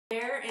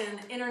There in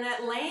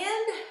internet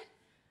land.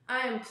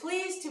 I am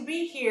pleased to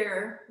be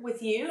here with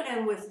you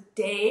and with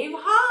Dave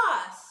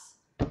Haas.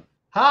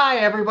 Hi,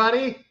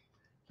 everybody.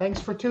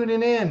 Thanks for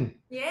tuning in.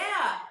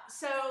 Yeah,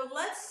 so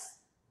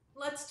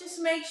let's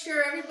just make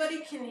sure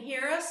everybody can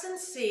hear us and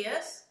see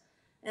us,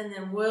 and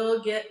then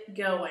we'll get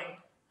going.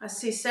 I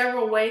see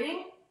several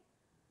waiting.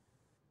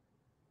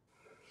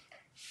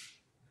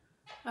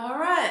 All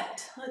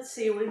right, let's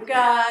see. We've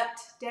got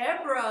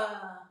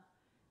Deborah,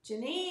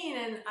 Janine,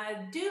 and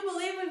I do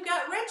believe we've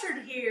got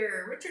Richard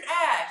here. Richard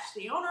Ash,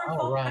 the owner of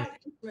Folkcraft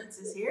Instruments,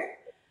 is here.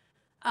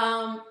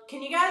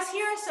 Can you guys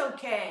hear us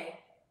okay?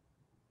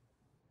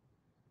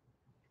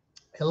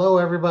 Hello,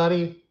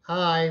 everybody.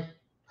 Hi.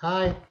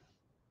 Hi.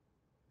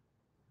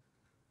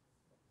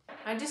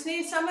 I just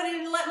need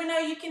somebody to let me know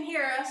you can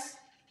hear us.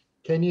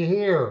 Can you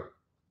hear?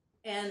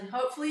 And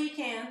hopefully you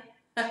can.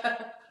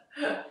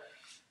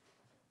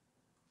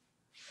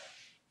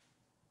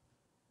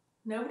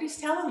 Nobody's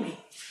telling me.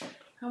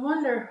 I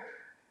wonder.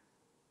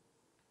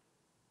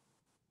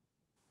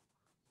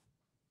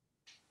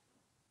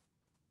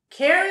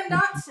 Karen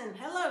Dotson.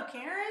 Hello,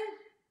 Karen.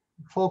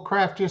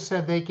 Folkcraft just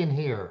said they can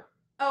hear.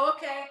 Oh,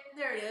 okay.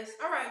 There it is.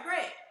 All right,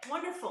 great.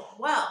 Wonderful.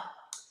 Well,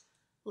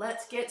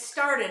 let's get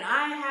started.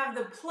 I have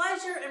the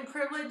pleasure and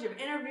privilege of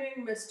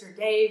interviewing Mr.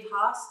 Dave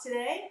Haas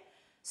today.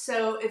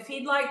 So if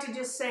he'd like to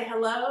just say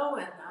hello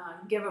and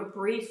give a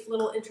brief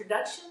little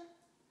introduction,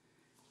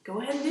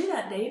 go ahead and do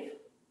that, Dave.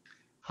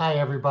 Hi,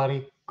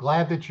 everybody.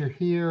 Glad that you're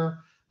here.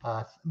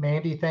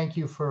 Mandy, thank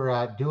you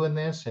for doing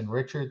this. And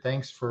Richard,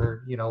 thanks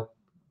for,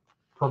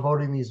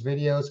 promoting these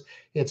videos.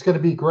 It's going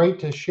to be great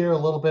to share a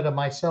little bit of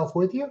myself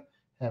with you.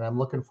 And I'm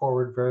looking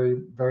forward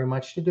very, very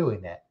much to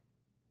doing that.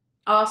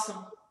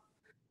 Awesome.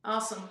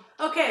 Awesome.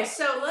 Okay,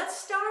 so let's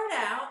start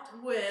out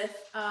with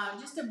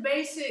just a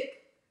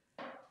basic,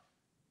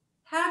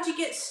 how'd you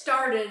get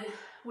started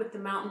with the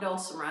mountain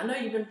dulcimer? I know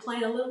you've been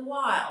playing a little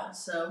while,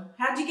 so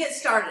how'd you get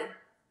started?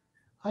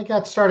 I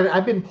got started.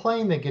 I've been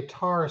playing the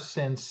guitar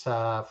since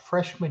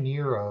freshman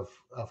year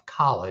of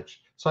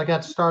college. So I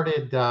got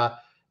started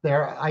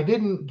there. I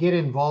didn't get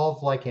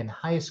involved like in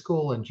high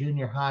school and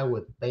junior high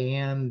with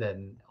band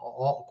and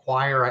all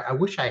choir. I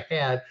wish I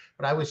had,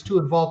 but I was too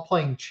involved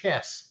playing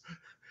chess.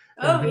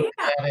 Oh,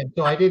 yeah. And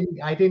so I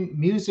didn't.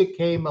 Music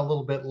came a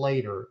little bit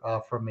later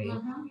for me.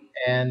 Mm-hmm.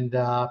 And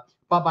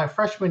but my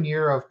freshman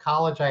year of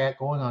college, I got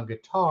going on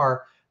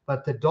guitar.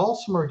 But the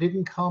dulcimer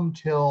didn't come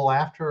till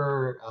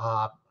after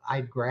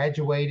I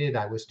graduated.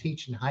 I was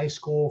teaching high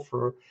school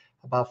for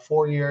about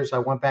 4 years. I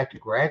went back to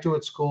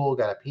graduate school,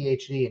 got a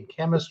PhD in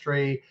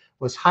chemistry,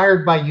 was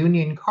hired by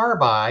Union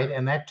Carbide,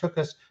 and that took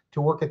us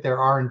to work at their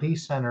R&D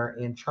center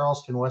in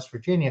Charleston, West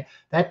Virginia.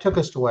 That took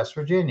us to West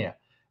Virginia.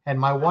 And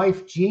my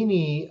wife,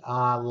 Jeannie,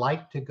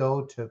 liked to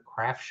go to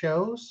craft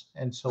shows.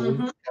 And so we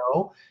would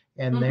go,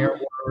 and there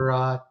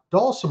were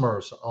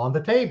dulcimers on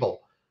the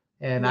table.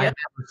 And I'd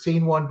never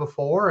seen one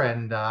before,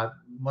 and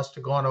must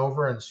have gone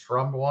over and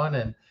strummed one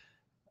and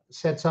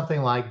said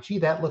something like, gee,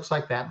 that looks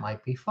like that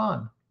might be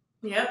fun.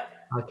 Yep.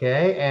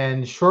 Okay.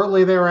 And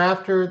shortly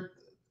thereafter,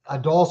 a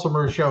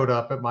dulcimer showed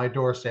up at my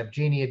doorstep.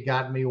 Jeannie had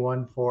gotten me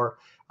one for,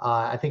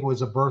 I think it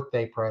was a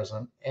birthday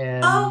present.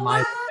 And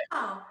wow.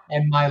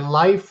 And my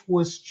life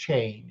was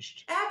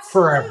changed.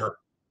 Absolutely.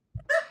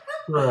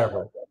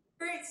 Forever.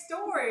 Great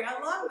story. I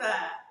love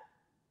that.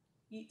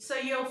 So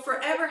you'll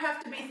forever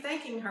have to be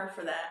thanking her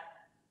for that.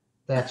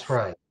 That's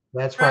right.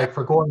 That's right.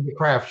 For going to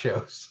craft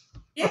shows.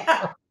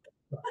 Yeah.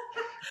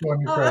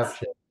 Going to craft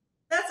shows.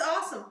 That's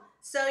awesome.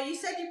 So you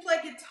said you play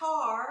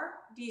guitar.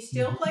 Do you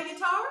still play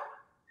guitar?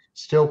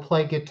 Still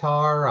play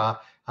guitar.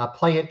 I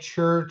play at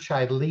church.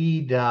 I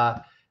lead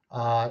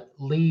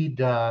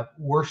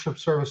worship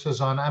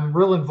services on. I'm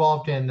real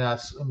involved in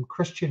some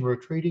Christian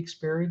retreat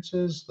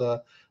experiences.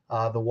 The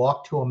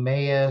Walk to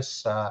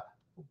Emmaus,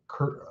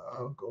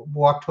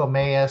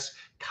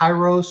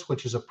 Kairos,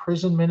 which is a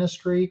prison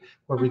ministry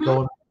where we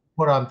go and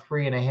put on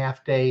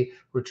 3.5 day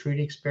retreat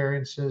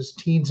experiences.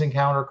 Teens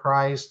Encounter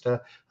Christ,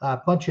 a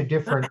bunch of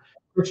different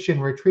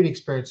Christian retreat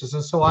experiences.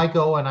 And so I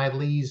go and I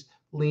lead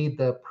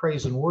the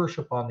praise and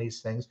worship on these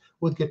things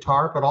with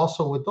guitar, but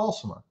also with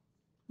dulcimer.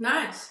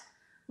 Nice.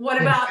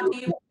 What about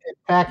you? In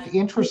fact,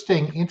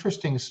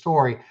 interesting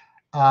story.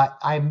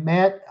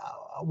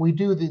 We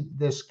do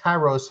this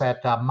Kairos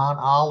at Mount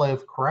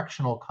Olive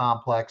Correctional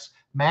Complex,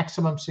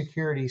 maximum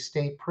security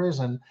state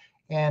prison,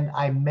 and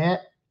I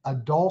met a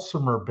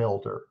dulcimer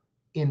builder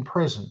in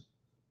prison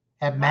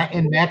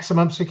in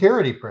maximum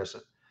security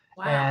prison.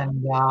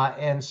 Wow.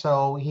 And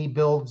so he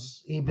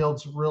builds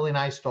really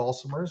nice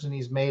dulcimers, and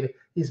he's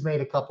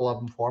made a couple of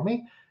them for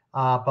me.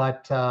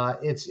 But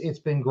it's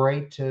been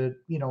great to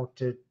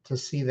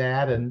see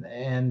that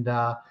and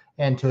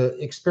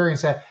to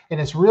experience that.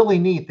 And it's really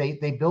neat.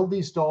 They build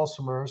these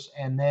dulcimers,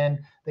 and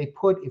then they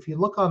put, if you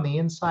look on the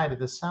inside of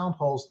the sound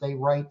holes, they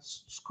write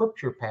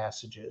scripture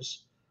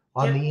passages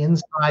on the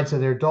insides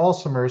of their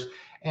dulcimers.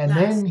 And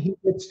then he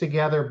gets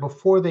together,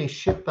 before they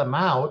ship them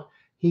out,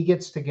 he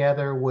gets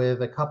together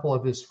with a couple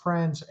of his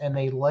friends, and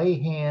they lay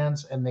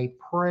hands and they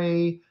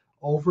pray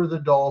over the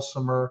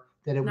dulcimer,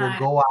 that it will Nice.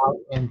 go out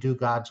and do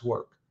God's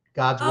work.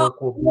 God's Oh,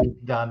 work will be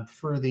done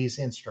through these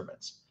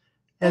instruments.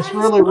 that It's is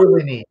really,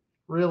 really neat.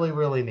 Really,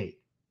 really neat.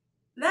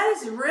 that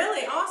is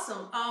really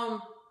awesome. Uh,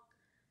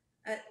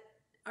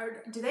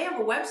 do they have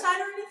a website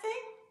or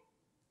anything?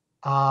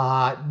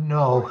 Or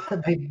No,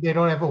 they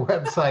don't have a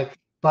website,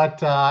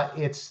 but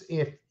it's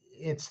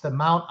the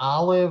Mount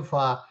Olive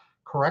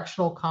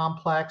Correctional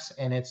Complex,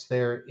 and it's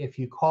their. If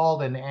you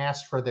called and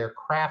asked for their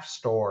craft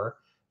store,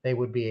 they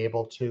would be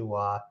able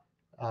to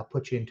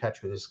put you in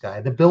touch with this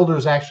guy. The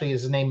builder's actually,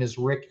 his name is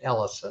Rick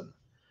Ellison,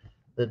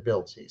 that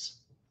builds these.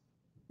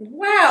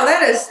 wow,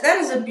 that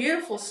is a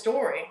beautiful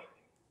story.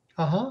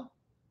 Uh huh.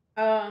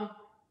 Um,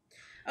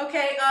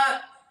 okay,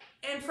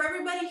 and for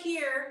everybody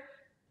here,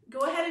 go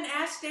ahead and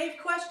ask Dave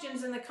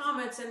questions in the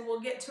comments, and we'll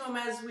get to them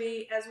as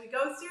we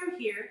go through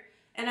here.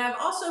 And I've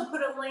also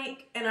put a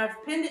link, and I've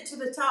pinned it to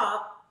the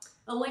top,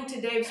 a link to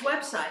Dave's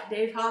website,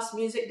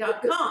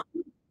 davehaasmusic.com.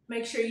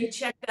 Make sure you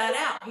check that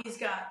out. He's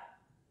got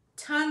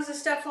tons of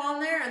stuff on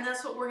there, and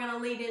that's what we're going to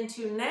lead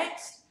into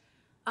next.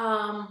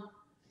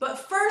 But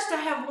first, I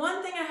have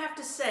one thing I have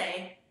to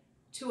say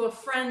to a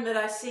friend that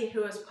I see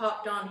who has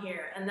popped on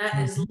here, and that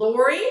is Mhm.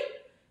 Lori.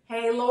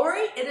 Hey,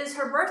 Lori, it is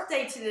her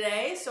birthday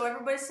today, so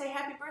everybody say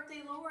happy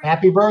birthday, Lori.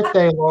 Happy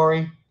birthday,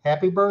 Lori!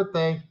 Happy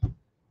birthday!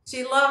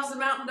 She loves the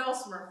mountain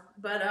dulcimer.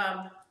 But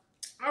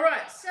all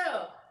right,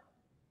 so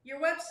your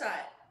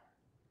website.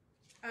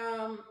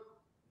 Um,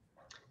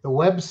 The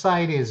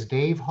website is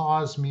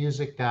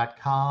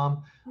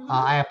davehawsmusic.com. mhm.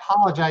 I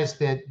apologize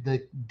that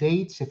the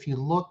dates, if you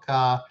look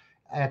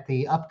at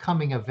the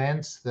upcoming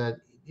events, the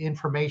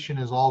information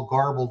is all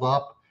garbled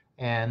up.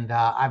 And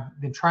I've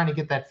been trying to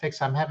get that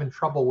fixed. I'm having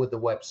trouble with the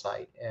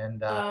website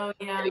and Oh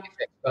yeah. getting it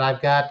fixed.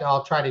 But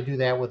I'll try to do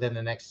that within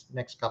the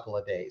next couple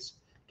of days.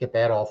 Get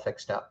that all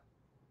fixed up.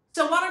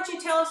 So why don't you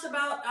tell us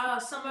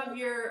about some of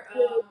your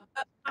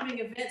upcoming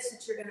events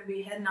that you're going to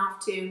be heading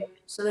off to,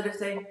 so that if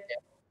they.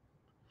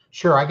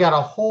 Sure, I got a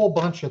whole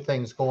bunch of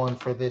things going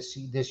for this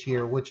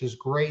year, which is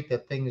great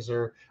that things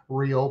are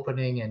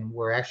reopening and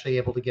we're actually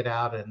able to get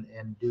out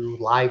and do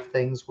live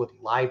things with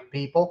live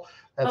people.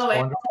 Oh, That's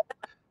wonderful.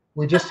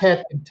 We just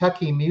had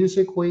Kentucky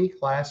Music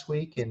Week last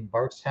week in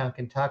Bardstown,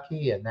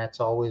 Kentucky, and that's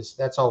always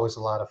a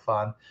lot of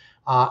fun.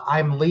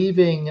 I'm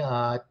leaving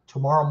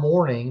tomorrow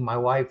morning. My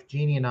wife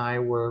Jeannie and I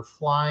were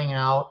flying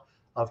out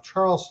of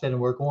Charleston.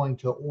 We're going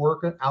to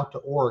Oregon, out to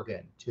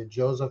Oregon, to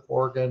Joseph,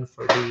 Oregon,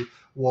 for the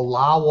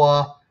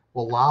Wallawa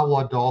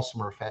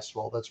Dulcimer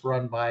Festival that's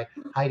run by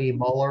Heidi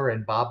Muller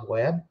and Bob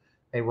Webb.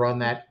 They run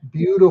that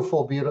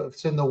beautiful, beautiful.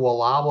 It's in the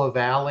Wallawa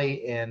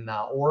Valley in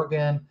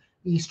Oregon,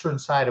 eastern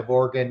side of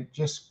Oregon,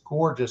 just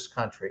gorgeous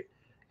country.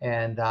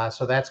 And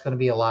so that's going to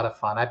be a lot of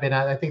fun. I've been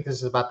out, I think this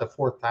is about the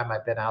fourth time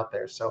I've been out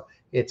there. So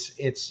it's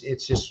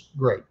just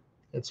great.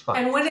 It's fun.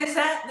 and when is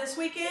that? This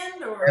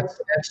weekend or?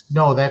 That's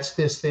no, that's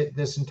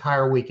this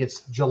entire week.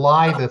 It's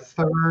July Oh, the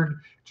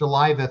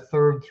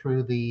 3rd,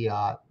 through the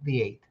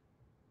 8th.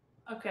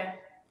 okay.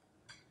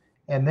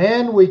 And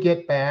then we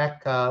get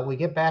back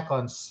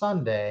on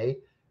Sunday,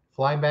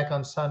 flying back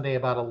on Sunday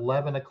about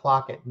 11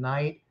 o'clock at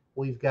night.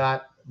 We've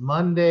got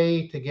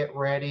Monday to get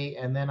ready,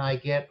 and then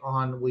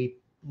we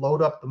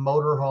load up the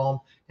motorhome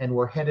and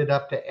we're headed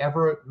up to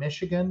Everett,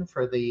 Michigan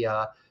for the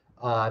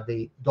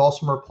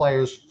Dulcimer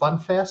Players Fun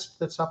Fest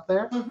that's up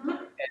there. Mm-hmm.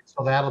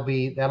 So that'll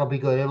be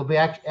good. It'll be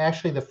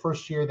actually the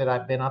first year that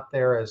I've been up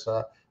there as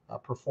a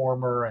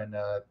performer and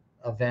a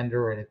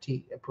vendor and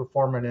a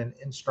performer and an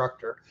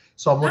instructor.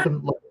 So I'm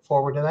looking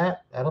forward to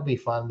that. That'll be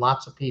fun.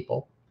 Lots of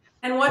people.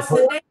 And I what's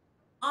put the date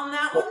on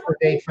that put one? the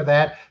date for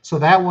that. So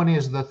that one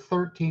is the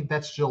 13th.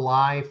 That's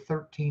July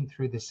 13th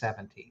through the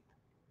 17th.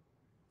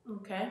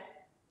 Okay.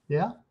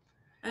 Yeah.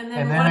 And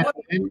And then then what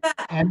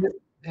that?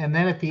 and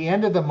then at the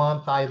end of the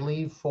month, I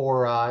leave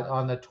for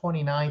on the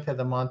 29th of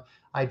the month.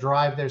 I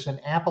drive. There's an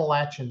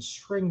Appalachian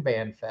String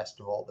Band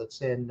Festival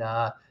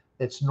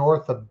that's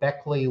north of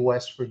Beckley,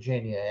 West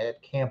Virginia,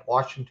 at Camp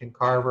Washington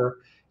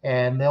Carver,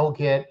 and they'll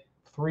get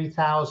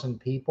 3,000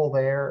 people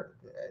there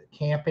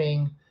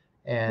camping,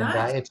 and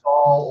Nice. it's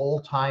all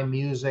old time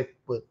music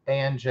with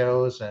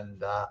banjos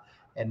and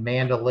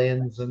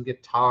mandolins and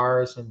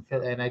guitars and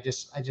I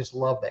just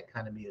love that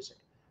kind of music.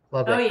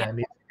 Love Oh that yeah. kind of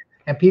music.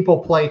 And people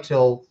play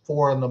till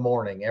 4 in the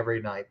morning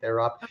every night. They're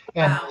up,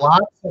 and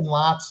Wow.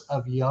 lots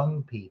of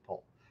young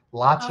people.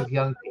 Lots Oh of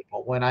young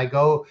people. When I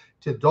go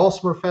to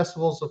Dulcimer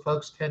festivals, the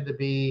folks tend to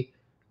be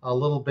a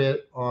little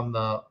bit on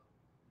the,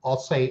 I'll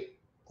say,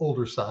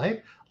 older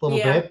side, a little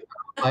yeah. bit.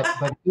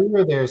 But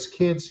here there's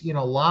kids,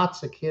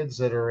 lots of kids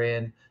that are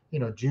in,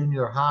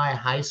 junior high,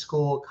 high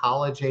school,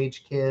 college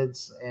age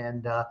kids,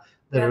 and that are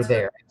That's great.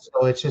 there.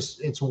 So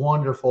it's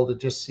wonderful to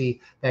just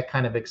see that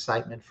kind of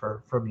excitement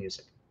for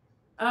music.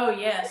 Oh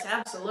yes,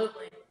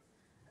 absolutely.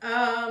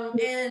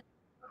 And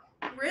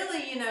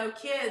really,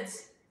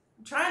 kids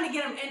trying to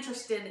get them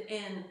interested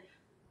in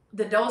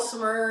the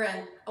dulcimer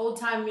and old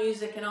time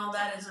music and all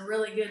that is a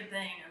really good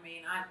thing. I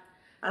mean,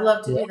 I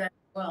love to Yeah. do that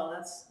as well.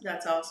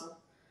 That's awesome.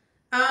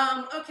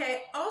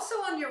 Okay. Also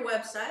on your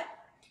website,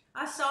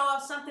 I saw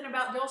something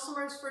about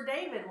dulcimers for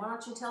David. Why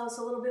don't you tell us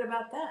a little bit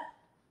about that?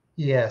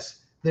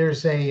 Yes,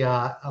 there's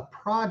a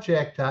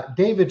project.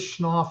 David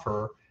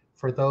Schnaufer,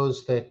 for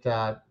those that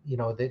that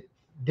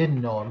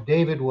didn't know him,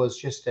 David was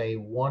just a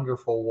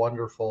wonderful,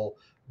 wonderful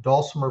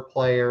dulcimer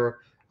player.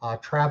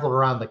 Traveled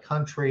around the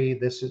country.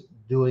 This is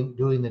doing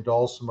the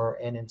dulcimer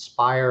and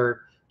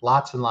inspired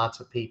lots and lots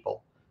of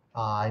people,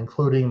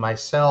 including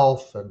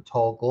myself and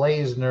Tol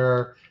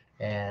Glazner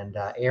and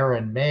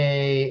Aaron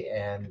May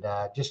and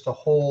just a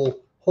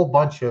whole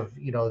bunch of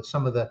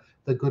some of the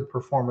good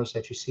performers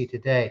that you see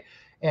today.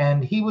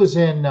 And he was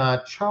in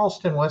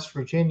Charleston, West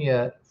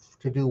Virginia,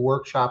 to do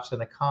workshops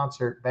and a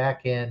concert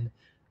back in,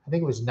 I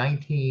think it was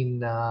 19,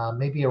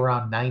 maybe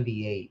around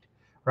 98.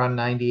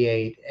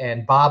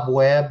 And Bob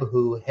Webb,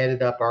 who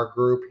headed up our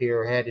group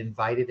here, had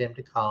invited him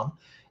to come.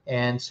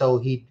 And so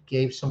he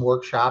gave some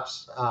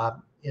workshops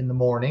in the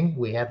morning.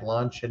 We had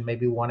lunch and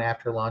maybe one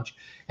after lunch.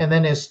 And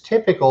then, as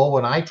typical,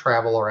 when I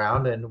travel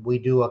around, and we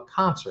do a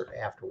concert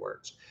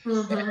afterwards.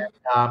 Mm-hmm.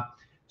 Uh,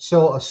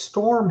 so a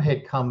storm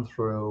had come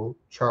through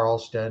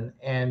Charleston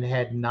and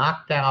had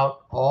knocked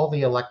out all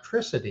the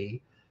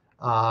electricity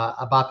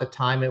about the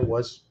time it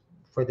was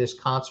for this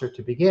concert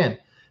to begin. Yeah.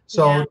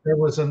 So there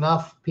was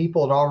enough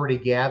people had already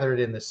gathered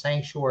in the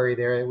sanctuary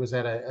there. It was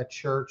at a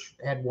church,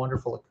 had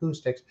wonderful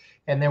acoustics,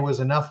 and there was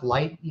enough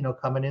light,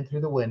 coming in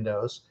through the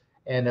windows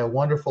and a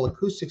wonderful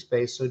acoustic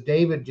space. So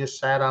David just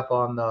sat up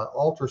on the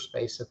altar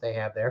space that they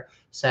have there,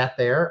 sat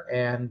there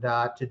and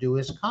to do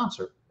his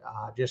concert,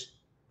 just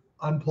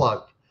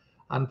unplugged,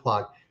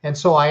 unplugged. And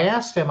so I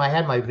asked him. I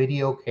had my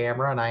video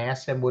camera, and I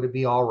asked him, would it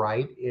be all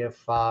right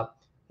if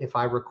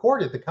I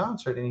recorded the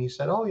concert? And he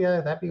said, "Oh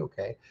yeah, that'd be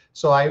okay."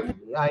 So I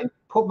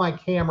put my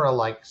camera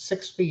like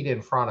 6 feet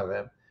in front of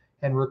him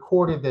and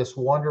recorded this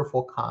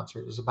wonderful concert.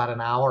 It was about an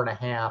hour and a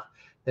half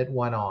that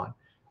went on. Yeah.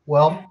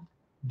 Well,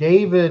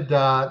 David,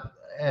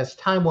 as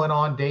time went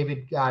on,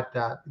 David got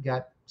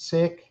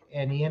sick,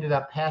 and he ended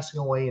up passing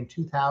away in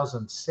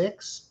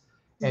 2006.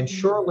 And Mm-hmm.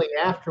 shortly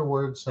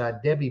afterwards,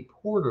 Debbie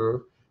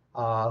Porter,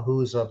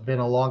 who's been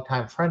a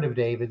longtime friend of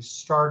David's,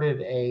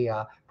 started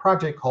a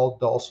project called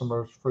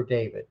Dulcimers for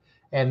David.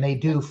 And they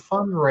do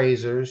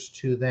fundraisers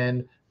to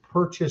then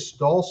purchase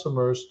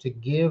dulcimers to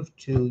give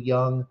to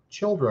young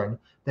children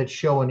that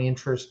show an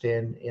interest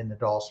in the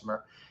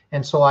dulcimer.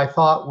 And so I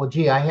thought, well,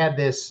 gee, I had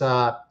this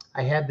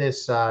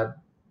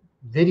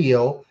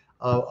video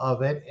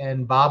of it,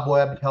 and Bob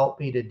Webb helped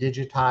me to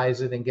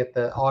digitize it and get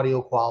the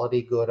audio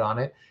quality good on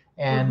it.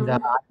 And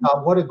Mm-hmm. I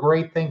thought, what a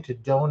great thing to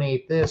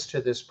donate this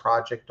to this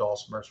project,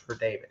 Dulcimers for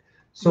David.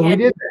 So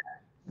Yeah.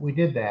 we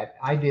did that.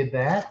 I did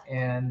that,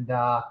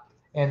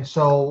 and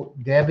so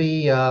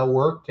Debbie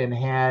worked and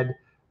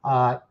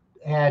uh,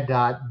 had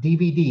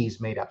DVDs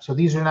made up. So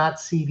these are not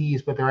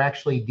CDs, but they're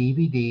actually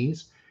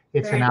DVDs.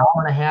 It's an Very. hour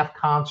and a half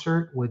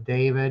concert with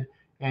David,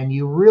 and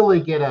you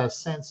really get a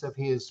sense of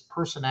his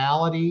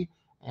personality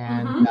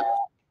and Mm-hmm.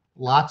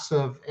 lots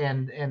of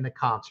and the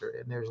concert.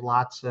 And there's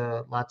lots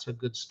of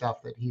good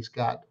stuff that he's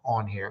got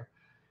on here.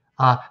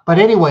 But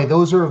anyway,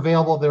 those are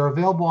available. They're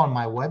available on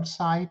my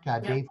website,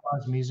 Yep.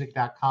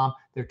 davehawsmusic.com.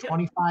 They're Yep.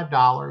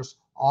 $25.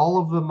 All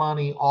of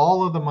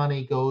the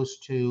money goes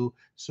to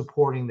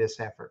supporting this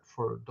effort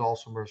for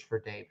Dulcimers for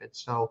David.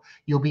 So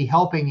you'll be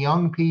helping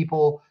young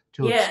people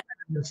to Yeah.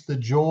 experience the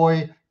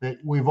joy that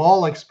we've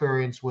all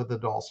experienced with the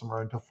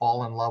dulcimer and to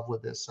fall in love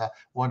with this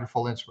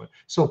wonderful instrument.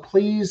 So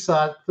please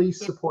Yeah.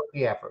 support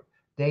the effort.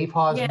 Yeah.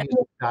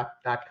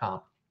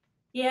 davehawsmusic.com.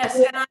 Yes.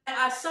 And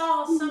I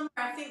saw somewhere.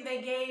 I think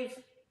they gave.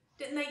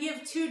 Didn't they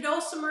give two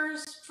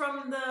dulcimers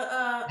from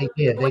They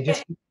did. the way They at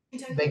just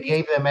Kentucky they Music?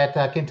 gave them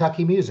at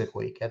Kentucky Music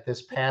Week at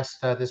this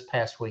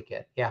past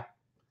weekend. Yeah,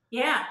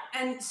 Yeah.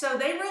 And so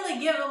they really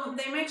give them.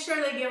 They make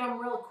sure they give them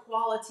real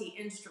quality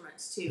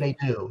instruments too. they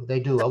do. They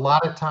do. A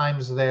lot of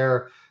times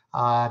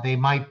they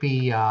might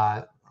be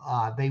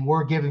they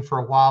were giving for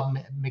a while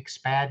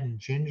McSpadden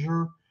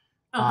ginger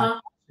Uh uh,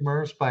 huh.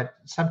 dulcimers, but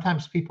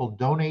sometimes people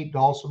donate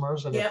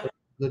dulcimers, and if Yep. they're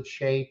in good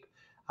shape,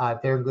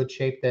 if they're in good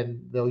shape,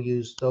 then they'll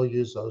use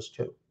those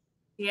too.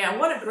 Yeah.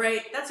 What a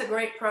great. That's a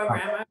great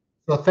program.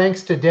 So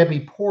thanks to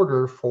Debbie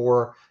Porter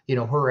for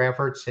her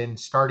efforts in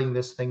starting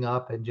this thing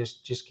up and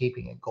just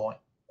keeping it going.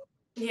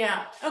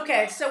 Yeah.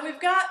 Okay. So we've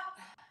got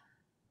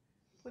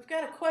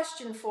a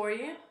question for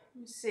you.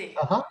 Let me see.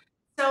 Uh-huh.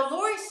 So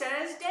Lori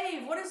says,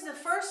 Dave, what is the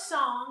first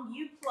song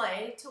you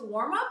play to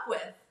warm up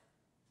with?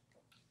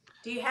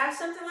 Do you have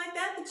something like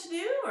that you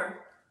do,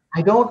 or?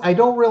 I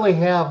don't really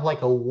have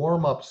like a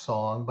warm-up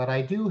song, but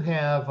I do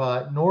have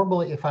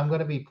normally if I'm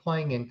going to be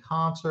playing in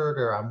concert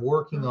or I'm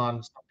working Mhm.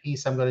 on some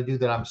piece I'm going to do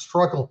that I'm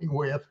struggling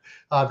with,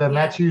 then Yeah.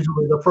 that's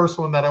usually the first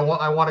one that I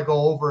want to go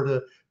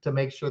over to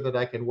make sure that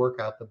I can work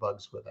out the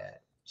bugs with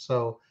that.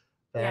 So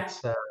Yeah.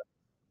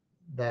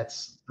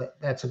 that's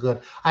that's a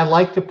good. I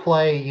like to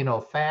play,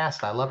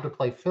 fast. I love to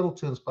play fiddle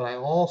tunes, but I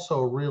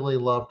also really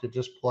love to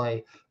just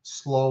play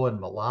slow and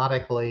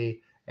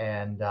melodically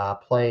and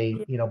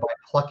play, Yeah. by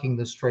plucking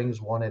the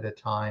strings one at a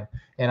time.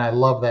 And I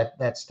love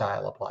that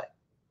style of play.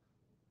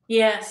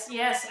 Yes,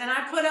 yes. And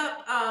I put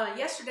up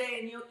yesterday,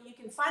 and you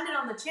can find it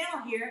on the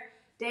channel here,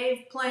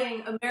 Dave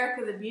playing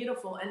America the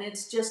Beautiful, and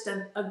it's just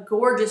a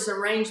gorgeous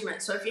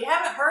arrangement. So if you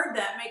haven't heard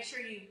that, make sure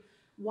you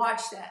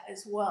watch that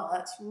as well.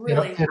 That's It,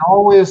 really it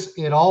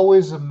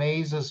always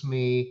amazes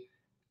me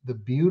the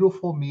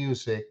beautiful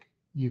music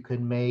you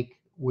can make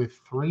with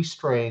three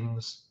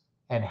strings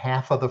and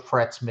half of the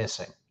frets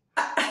missing.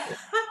 I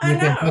You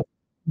can know.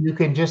 you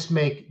can just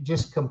make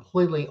just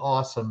completely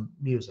awesome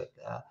music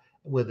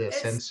with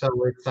this, and It's so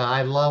it's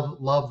I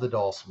love the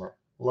dulcimer,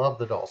 love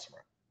the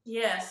dulcimer.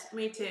 yes,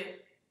 me too.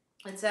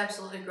 It's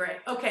absolutely great.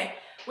 Okay,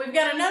 we've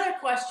got another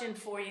question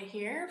for you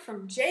here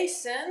from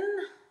Jason.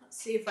 Let's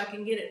see if I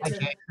can get it Hi, to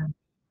Jason.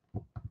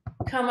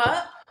 come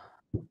up.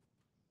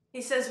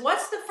 He says,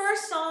 "What's the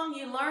first song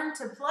you learned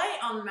to play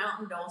on the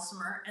mountain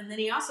dulcimer?" And then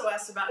he also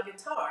asks about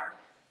guitar.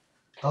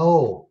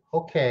 Oh,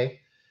 okay.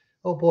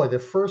 Oh boy, the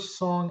first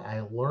song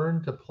I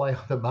learned to play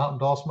on the mountain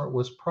dulcimer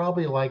was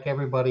probably like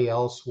everybody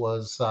else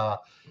was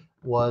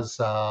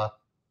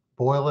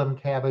boiling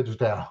cabbage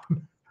down.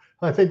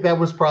 I think that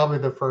was probably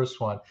the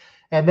first one.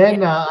 And Yeah.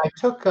 then I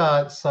took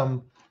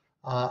some,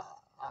 uh,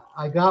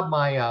 I got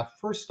my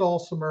first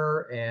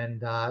dulcimer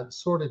and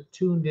sort of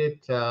tuned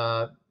it.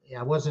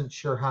 I wasn't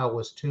sure how it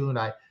was tuned.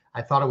 I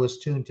thought it was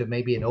tuned to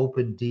maybe an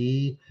open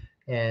D.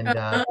 And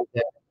Uh-huh.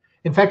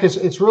 in fact,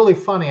 it's really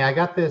funny. I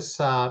got this.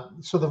 To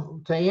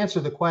answer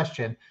the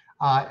question,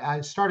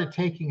 I started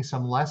taking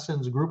some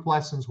lessons, group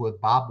lessons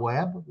with Bob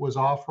Webb was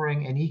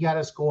offering, and he got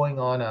us going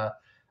on a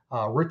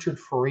Richard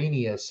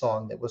Farina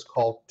song that was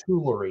called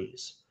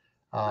Tuileries.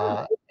 Hmm.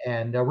 Uh,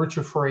 and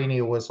Richard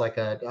Farina was like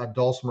a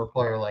dulcimer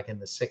player like in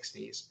the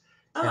 60s.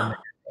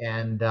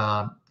 And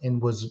Oh.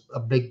 and was a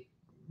big,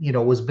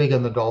 was big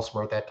on the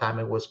dulcimer at that time.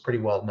 It was pretty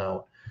well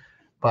known.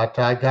 But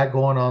I got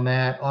going on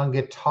that. On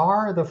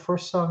guitar, the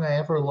first song I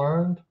ever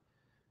learned,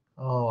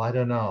 oh, I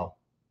don't know.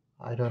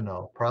 I don't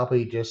know.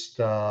 Probably just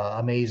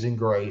Amazing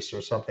Grace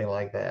or something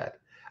like that.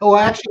 Oh,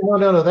 actually, no,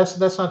 no, no.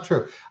 That's not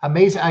true.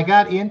 Amazing. I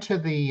got into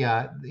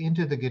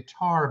the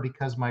guitar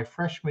because my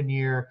freshman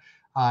year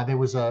there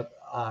was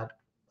another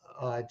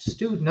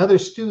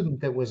student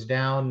that was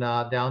down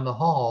the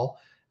hall,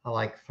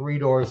 like three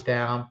doors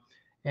down,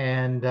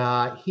 and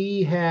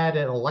he had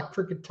an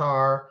electric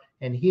guitar,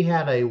 and he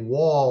had a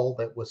wall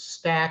that was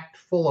stacked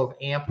full of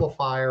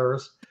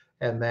amplifiers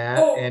and that,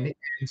 Oh. and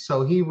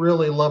so he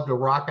really loved to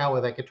rock out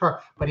with that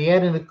guitar. But he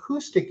had an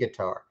acoustic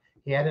guitar.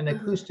 He had an Uh-huh.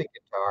 acoustic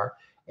guitar,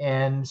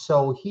 and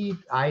so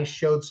I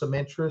showed some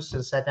interest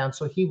and sat down.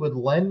 So he would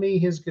lend me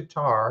his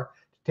guitar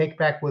to take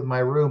back with my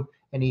room,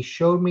 and he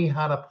showed me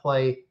how to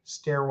play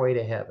Stairway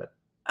to Heaven.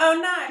 Oh,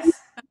 nice.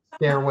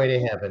 Stairway to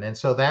Heaven. And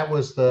so that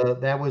was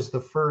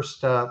the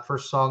first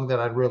song that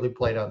I really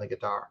played on the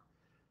guitar.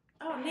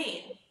 Oh,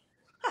 neat.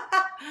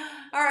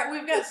 All right,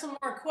 we've got some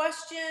more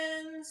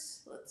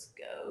questions. Let's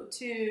go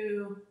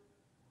to.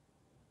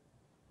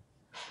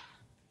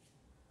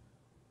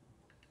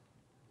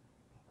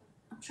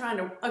 I'm trying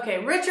to.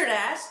 Okay, Richard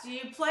asked, "Do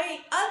you play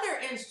other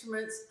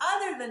instruments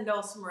other than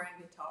dulcimer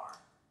and guitar?"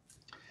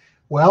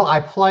 Well, I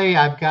play.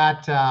 I've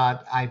got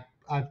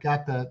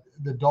the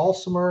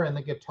dulcimer and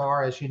the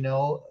guitar, as you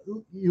know,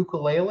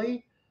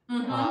 ukulele.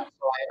 Mm-hmm.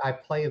 I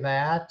play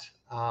that.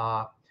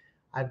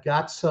 I've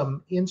got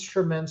some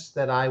instruments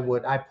that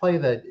I play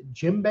the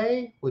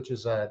djembe, which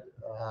is a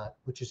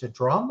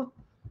drum,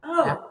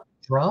 Oh,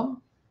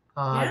 drum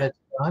yeah. that's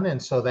done,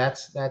 and so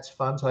that's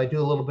fun. So I do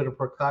a little bit of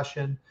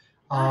percussion.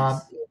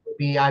 Nice.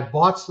 I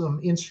bought some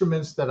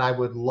instruments that I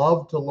would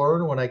love to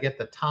learn when I get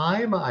the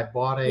time. I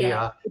bought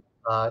Yeah.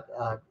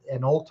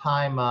 an old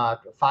time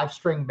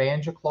five-string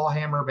banjo,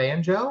 clawhammer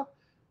banjo.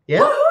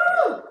 Yep.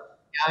 Woohoo!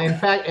 In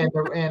fact,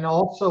 and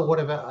also what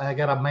about I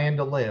got a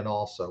mandolin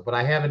also, but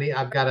I haven't.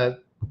 I've got to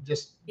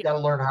just Yeah. got to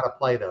learn how to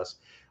play those.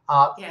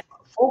 Uh, Yeah.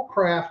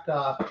 Folkcraft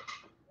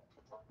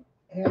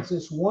has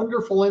this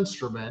wonderful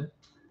instrument.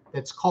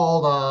 It's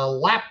called a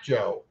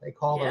lapjo. They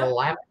call it a Yep.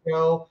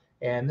 lapjo,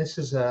 and this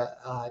is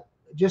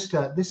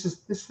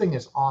this thing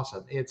is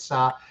awesome. It's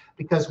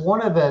because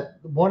one of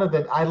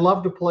the I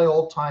love to play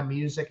old time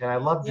music and I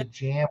love to Yeah.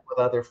 jam with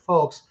other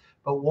folks.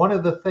 But one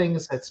of the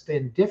things that's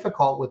been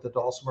difficult with the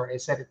dulcimer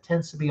is that it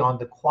tends to be on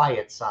the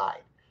quiet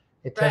side.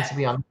 It tends Right. to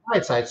be on the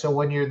quiet side. So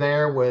when you're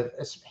there with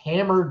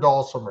hammered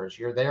dulcimers,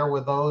 you're there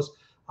with those.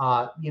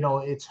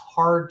 It's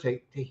hard to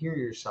hear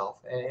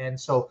yourself, and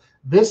so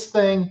this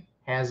thing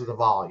has the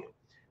volume.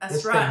 That's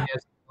This thing right.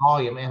 has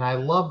volume, and I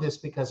love this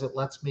because it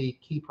lets me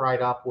keep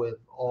right up with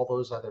all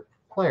those other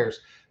players.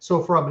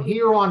 So from Yeah.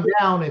 here on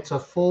down, it's a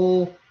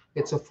full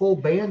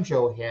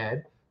banjo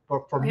head,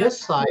 but from Yep. this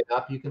side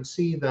up, you can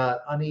see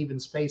the uneven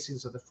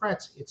spacings of the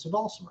frets. It's a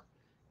dulcimer.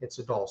 It's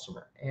a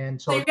dulcimer,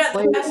 and So so you've got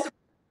the best of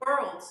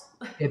worlds.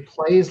 it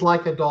plays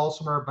like a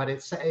dulcimer, but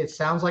it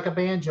sounds like a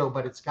banjo,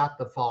 but it's got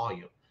the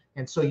volume.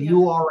 And so Yeah.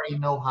 you already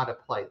know how to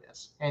play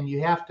this. And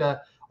you have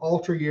to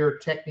alter your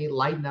technique,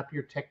 lighten up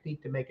your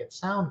technique to make it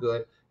sound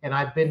good. And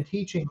I've been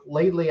teaching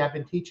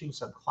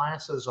some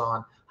classes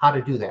on how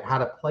to do that, how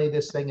to play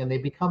this thing, and they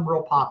become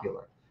real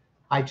popular.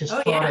 I just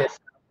Oh thought yeah.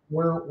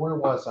 where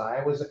was I?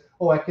 I was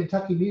at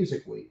Kentucky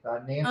Music Week.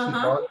 Nancy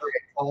Uh-huh. Barker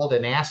had called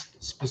and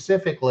asked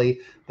specifically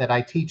that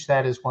I teach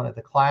that as one of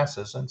the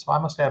classes, and so I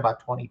must have about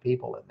 20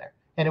 people in there,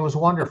 and it was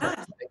wonderful.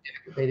 Nice.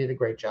 They did a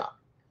great job.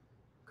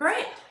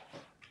 Great.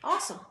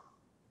 Awesome.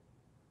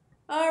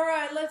 All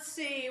right, let's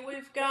see.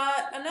 We've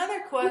got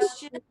another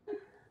question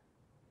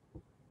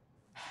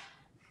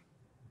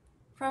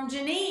from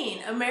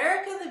Janine.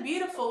 America the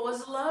Beautiful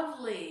was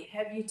lovely.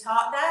 Have you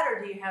taught that,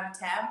 or do you have a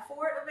tab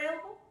for it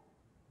available?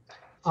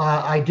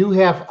 I do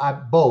have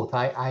both.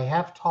 I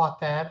have taught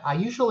that. I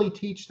usually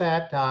teach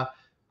that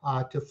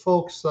to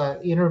folks,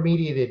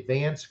 intermediate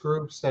advanced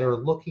groups that are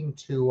looking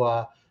to,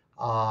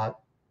 uh,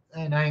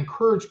 and I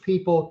encourage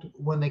people to,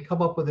 when they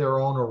come up with their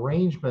own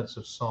arrangements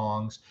of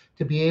songs,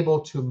 to be able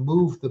to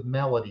move the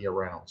melody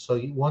around. So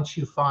once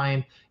you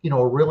find,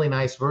 a really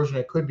nice version,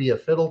 it could be a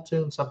fiddle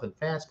tune, something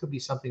fast, could be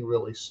something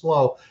really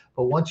slow.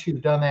 But once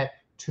you've done that,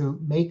 to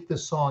make the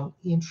song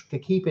to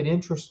keep it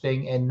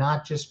interesting and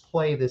not just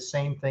play the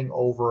same thing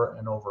over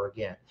and over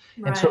again.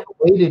 And so Right.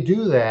 the way to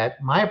do that,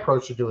 my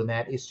approach to doing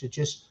that is to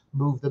just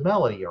move the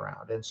melody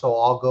around. And so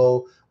I'll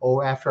go,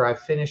 after I've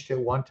finished it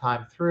one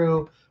time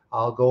through,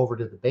 I'll go over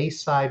to the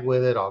bass side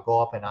with it. I'll go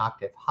up an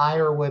octave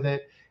higher with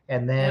it,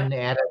 and Yep. then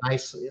add a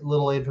nice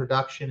little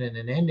introduction and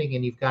an ending,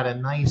 and you've got a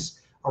nice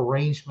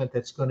arrangement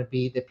that's going to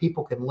be that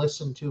people can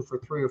listen to for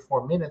 3 or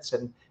 4 minutes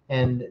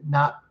and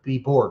not be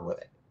bored with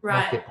it. Not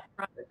Right. get.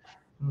 Right.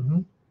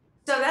 Mhm.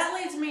 So that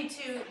leads me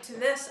to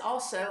this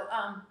also.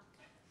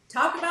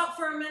 Talk about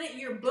for a minute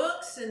your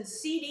books and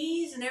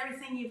CDs and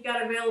everything you've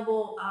got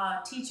available,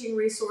 teaching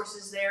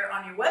resources there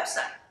on your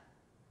website.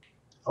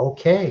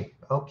 Okay,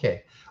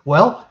 okay.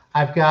 Well,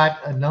 I've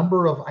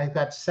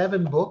got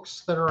 7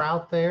 books that are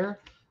out there.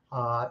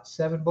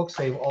 7 books.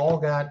 They've all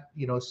got,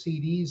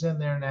 CDs in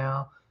there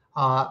now.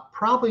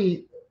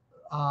 Probably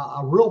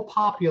a real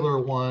popular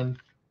one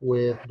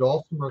with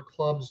Dulcimer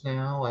clubs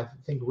now. I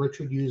think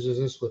Richard uses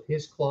this with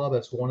his club.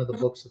 That's one of the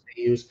books that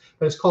they use,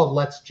 but it's called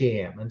Let's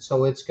Jam. And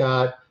so it's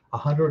got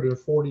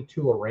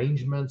 142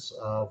 arrangements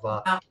of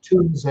Wow.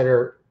 tunes that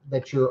are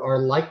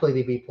likely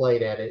to be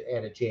played at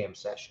a jam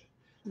session.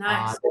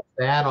 Nice.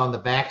 That on the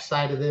back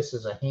side of this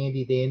is a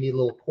handy dandy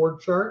little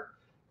chord chart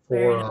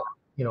Very for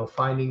nice.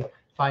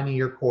 finding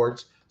your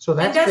chords. So And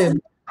that's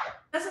been.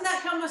 doesn't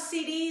that come with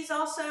CDs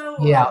also,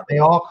 Yeah, or they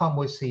all come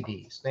with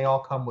CDs. They all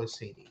come with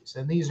CDs,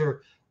 and these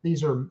are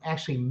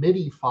actually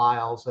MIDI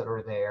files that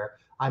are there.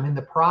 I'm in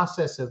the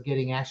process of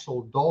getting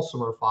actual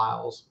Dulcimer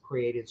files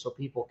created so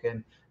people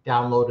can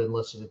download and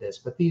listen to this.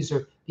 But these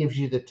are gives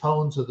you the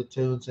tones of the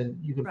tunes, and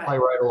you can right? play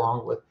right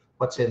along with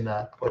what's in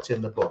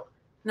the book.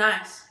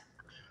 Nice.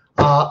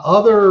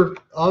 Other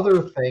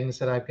things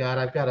that I've got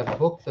a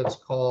book that's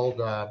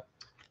called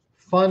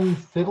Fun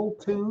Fiddle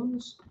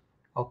Tunes.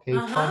 Okay,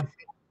 Uh-huh. Fun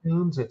Fiddle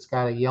Tunes. It's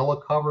got a yellow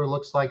cover,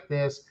 looks like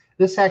this.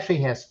 This actually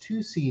has 2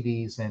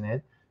 CDs in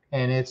it,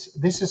 and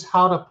this is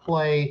how to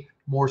play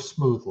more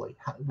smoothly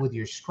with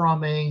your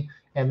strumming.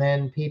 And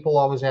then people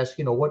always ask,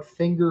 what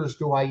fingers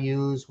do I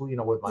use? With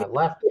my Yeah.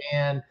 left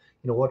hand,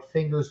 what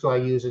fingers do I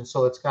use? And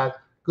so it's got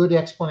good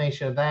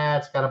explanation of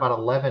that. It's got about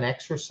 11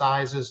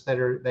 exercises that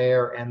are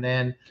there, and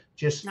then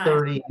just Nice.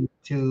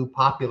 32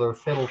 popular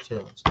fiddle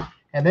tunes.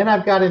 And then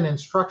I've got an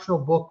instructional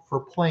book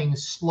for playing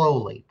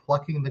slowly,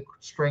 plucking the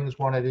strings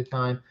one at a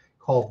time,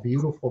 called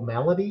Beautiful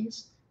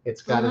Melodies.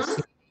 It's got a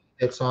Mm-hmm.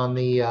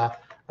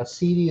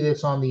 CD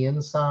that's on the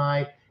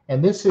inside.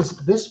 And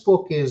this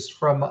book is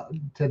from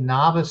to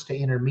novice to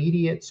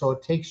intermediate, so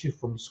it takes you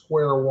from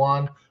square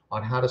one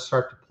on how to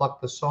start to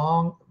pluck the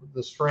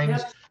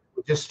strings, Yep.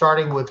 just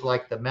starting with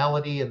like the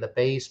melody and the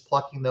bass,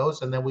 plucking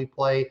those, and then we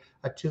play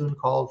a tune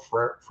called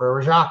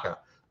Frere Jacques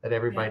that Yeah.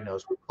 everybody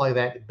knows. We play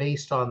that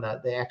based on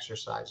the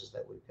exercises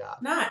that we've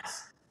got.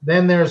 Nice.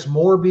 Then there's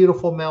More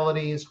Beautiful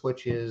Melodies,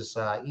 which is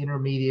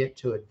intermediate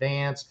to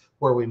advanced,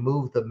 where we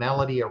move the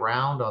melody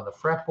around on the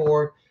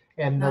fretboard.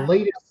 And the Nice.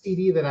 latest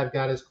CD that I've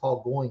got is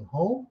called Going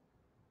Home.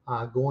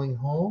 Going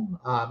Home.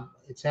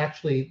 It's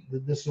actually,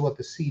 this is what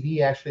the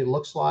CD actually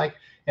looks like.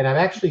 And I've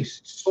actually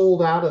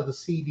sold out of the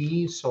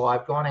CDs, so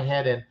I've gone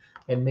ahead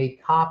and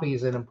made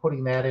copies, and I'm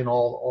putting that in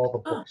all the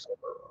Oh, books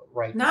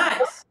right now.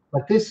 nice.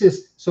 But this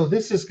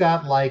has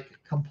got like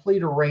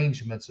complete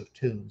arrangements of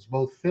tunes,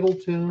 both fiddle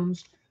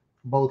tunes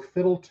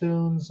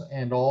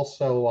and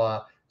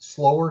also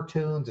slower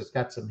tunes. It's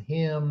got some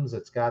hymns.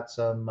 Nice. It's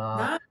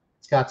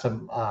got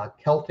some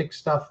Celtic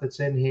stuff that's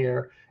in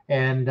here,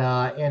 and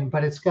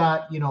but it's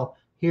got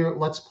here.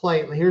 Let's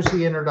play. Here's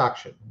the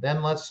introduction.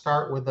 Then let's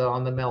start with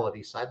on the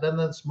melody side. Then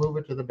let's move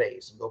it to the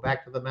bass and go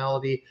back to the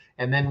melody,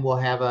 and then we'll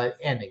have a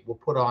ending. We'll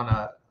put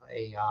on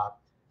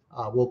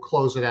we'll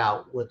close it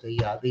out with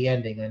the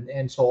ending,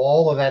 and so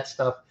all of that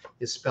stuff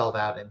is spelled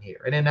out in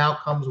here, and it now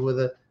comes with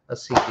a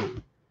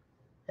CD.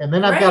 And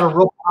then I've got Great. a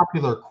real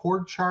popular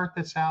chord chart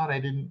that's out. I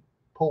didn't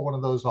pull one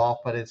of those off,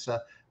 but it's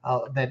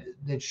that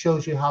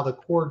shows you how the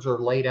chords are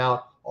laid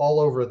out all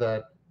over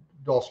the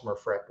Dulcimer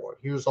fretboard.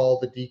 Here's all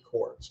the D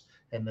chords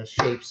and the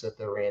shapes that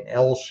they're in,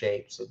 L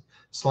shapes and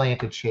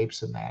slanted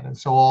shapes and that, and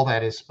so all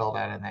that is spelled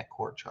out in that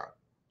chord chart.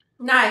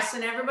 Nice.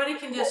 And everybody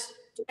can just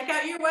check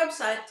out your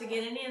website to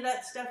get any of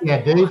that stuff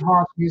Yeah, you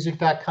want.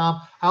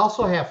 DaveHaasMusic.com. I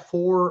also have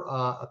 4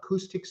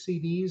 acoustic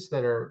CDs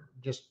that are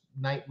just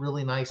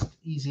really nice,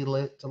 easy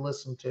to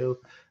listen to.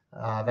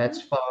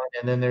 That's Mhm. fun.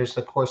 And then there's,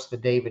 of course, the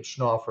David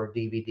Schnaufer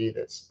DVD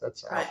that's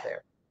Right. out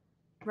there.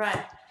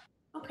 Right.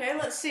 Okay,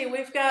 let's see.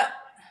 We've got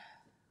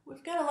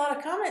a lot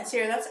of comments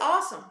here. That's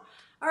awesome.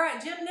 All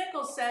right, Jim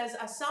Nichols says,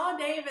 I saw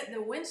Dave at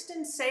the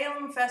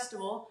Winston-Salem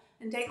Festival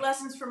and take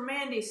lessons from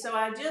Mandy, so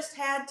I just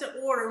had to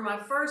order my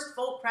first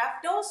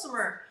Folkcraft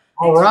Dulcimer.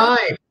 All Thanks for the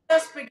right.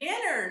 just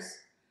beginners.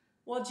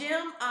 Well,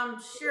 Jim,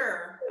 I'm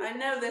sure I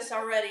know this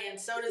already, and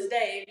so does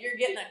Dave. You're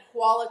getting a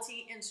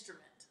quality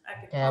instrument. I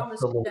can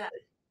promise you that.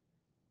 Absolutely.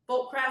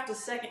 Folkcraft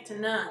is second to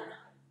none.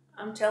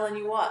 I'm telling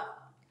you what.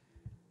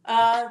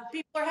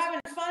 People are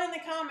having fun in the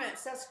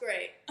comments. That's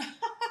great.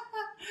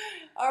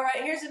 All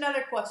right, here's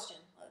another question.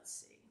 Let's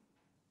see.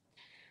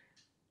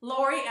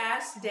 Lori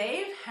asked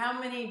Dave, how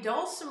many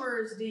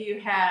dulcimers do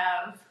you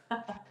have?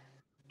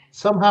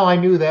 Somehow I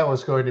knew that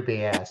was going to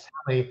be asked.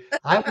 I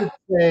would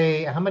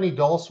say, how many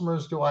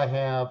dulcimers do I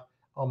have?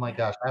 Oh my Yeah.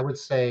 gosh, I would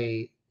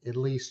say at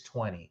least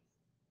 20.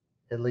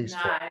 At least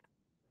 20. Nice.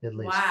 At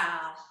least.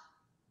 Wow.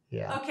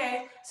 Yeah.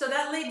 Okay, so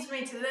that leads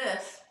me to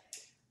this.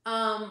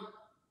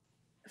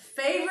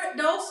 Favorite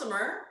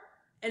dulcimer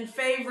and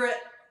favorite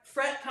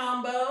fret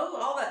combo,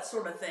 all that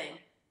sort of thing.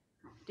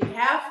 Do you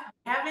have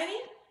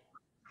any?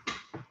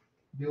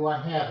 Do I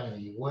have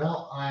any?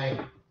 Well,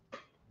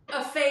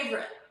 A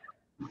favorite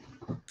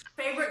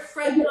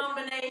fret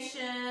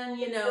combination,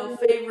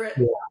 favorite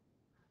yeah.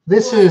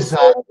 This is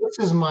woods. this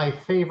is my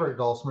favorite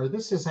dulcimer.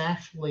 This is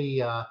actually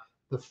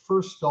the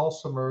first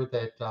dulcimer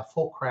that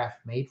Folkcraft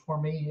made for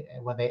me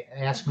when they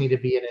asked me to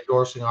be an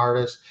endorsing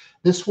artist.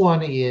 This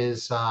one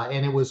is,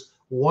 and it was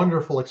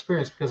wonderful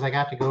experience because I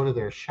got to go to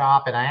their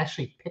shop and I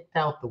actually picked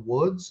out the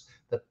woods,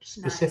 the Nice.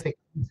 specific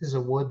pieces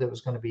of wood that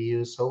was going to be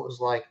used. So it was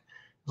like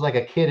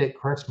a kid at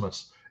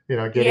Christmas,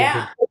 getting to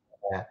Yeah. do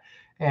that.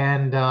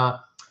 And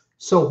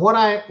so what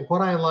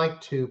I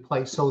like to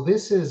play. So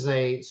this is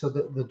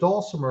the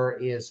dulcimer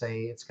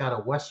it's got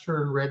a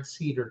Western red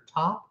cedar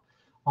top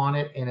on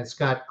it, and it's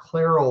got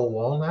claro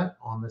walnut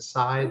on the Ooh,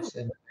 sides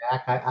and the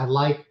back. I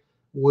like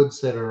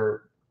woods that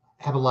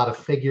have a lot of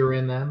figure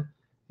in them,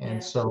 and yeah.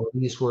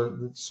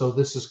 so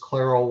this is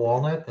claro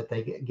walnut that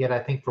they get I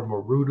think from a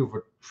root of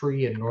a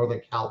tree in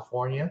Northern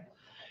California.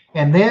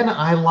 And then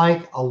I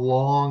like a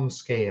long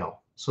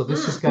scale. So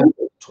this has Mm. got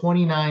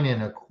 29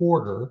 and a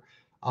quarter,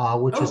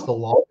 which is Oh, the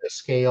longest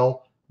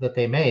scale that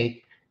they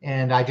make.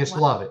 And I just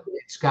wow. love it.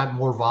 It's got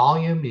more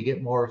volume. You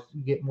get more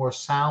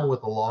sound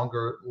with the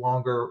longer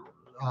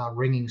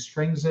ringing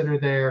strings that are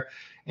there.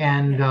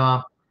 And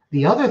Yeah.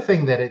 the other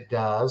thing that it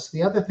does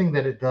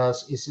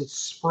is it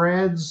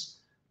spreads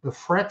the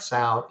frets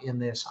out in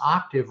this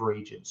octave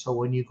region. So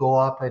when you go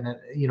up and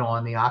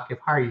on the octave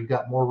higher, you've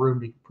got more room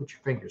to put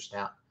your fingers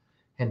down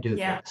and do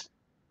Yeah. things.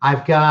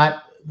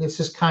 This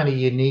is kind of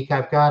unique.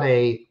 Very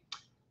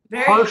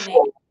unique.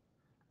 Partial,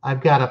 I've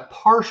got a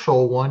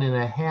partial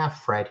 1.5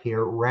 fret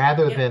here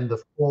rather Yep. than the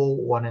full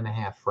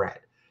 1.5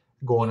 fret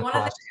going You wanted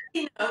that across.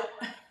 C note.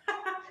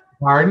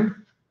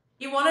 Pardon?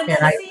 You wanted And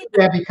that I C do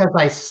that because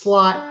I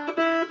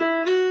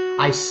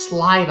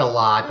slide a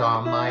lot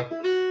on my.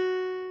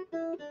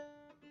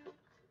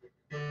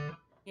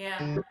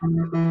 Yeah.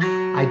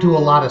 I do a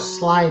lot of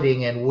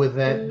sliding, and with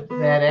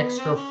that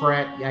extra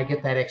fret, I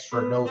get that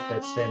extra note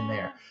that's in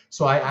there.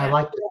 So I Yeah.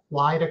 like to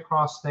slide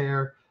across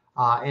there,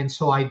 and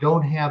so I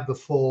don't have the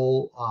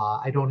full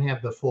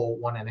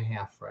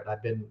 1.5 fret.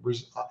 I've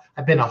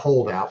been a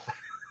holdout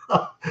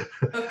on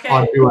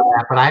Okay. doing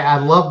that, but I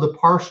love the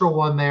partial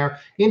one there.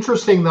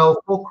 Interesting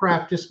though,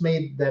 Fullcraft just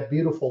made that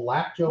beautiful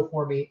lap Joe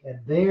for me, and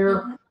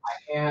there Hmm.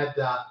 I had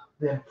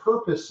them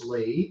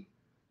purposely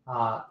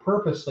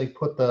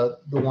put the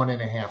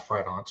 1.5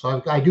 fret on.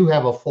 So I do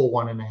have a full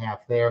 1.5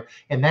 there,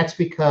 and that's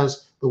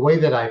because the way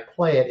that I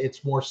play it,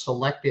 it's more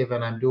selective,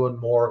 and I'm doing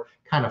more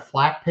kind of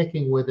flat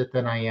picking with it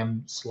than I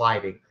am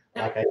sliding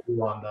like I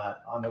do on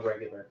the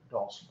regular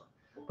dulcimer.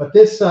 But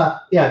this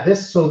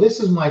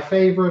is my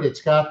favorite.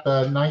 It's got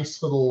the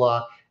nice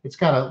little, it's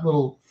got a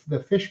little the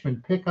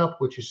Fishman pickup,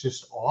 which is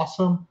just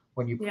awesome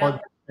when you Yeah. plug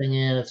the thing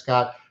in.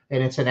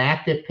 It's an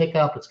active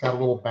pickup. It's got a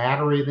little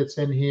battery that's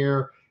in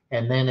here,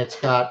 and then it's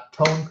got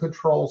tone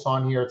controls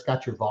on here. It's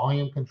got your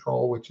volume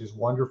control, which is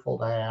wonderful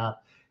to have.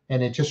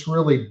 And it just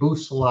really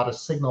boosts a lot of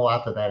signal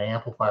out to that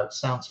amplifier. It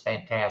sounds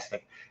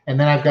fantastic. And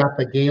then I've got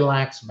the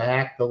Galax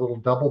back, the little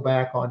double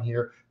back on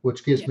here,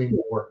 which gives Yeah. me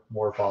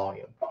more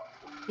volume. And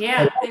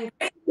Yeah. And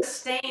great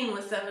sustain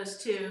with those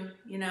too,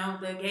 the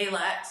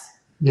Galax.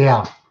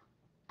 yeah.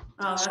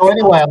 Oh, So that's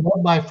anyway, awesome. I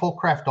love my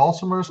Fullcraft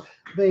dulcimers.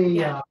 They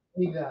Yeah.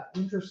 made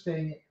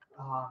interesting.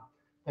 Uh,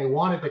 they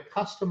wanted to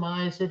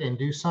customize it and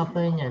do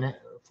something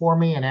for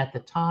me. And at the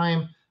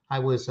time, I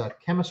was a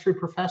chemistry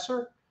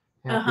professor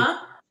at the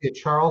Uh-huh. at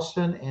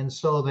Charleston, and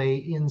so they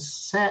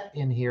inlaid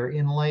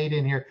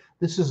in here.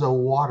 This is a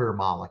water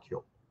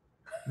molecule.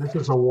 This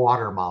is a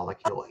water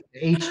molecule.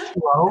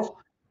 H2O.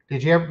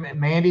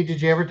 Mandy?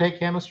 Did you ever take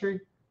chemistry?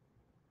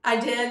 I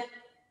did.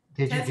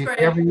 Did you 10th did you grade.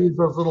 ever use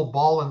those little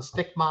ball and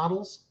stick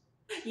models?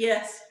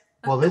 Yes.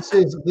 Well, this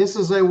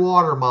is a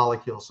water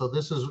molecule. So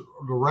this is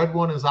the red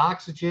one is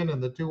oxygen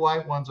and the two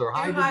white ones are Two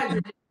hydrogen.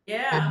 hydrogen. And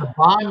Yeah. the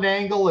bond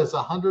angle is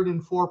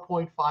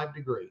 104.5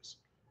 degrees.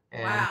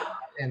 And Wow.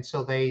 and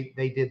so they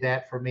did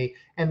that for me.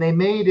 And they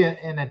made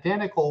an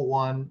identical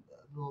one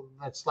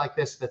that's like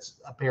this, that's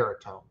a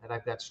baritone that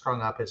I've got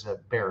strung up as a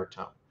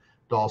baritone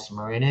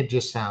dulcimer. And it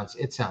sounds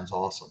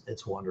awesome.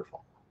 It's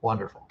wonderful.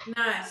 Wonderful.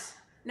 Nice.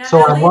 Now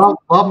So I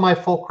love my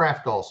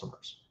Folkcraft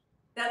dulcimers.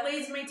 that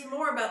leads me to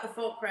more about the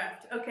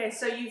Folkcraft. Okay,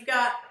 so you've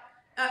got.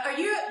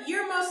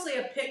 You're mostly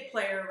a pick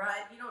player,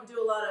 right? You don't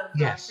do a lot of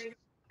Yes. finger.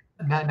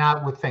 Okay.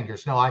 Not with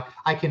fingers. No,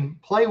 I can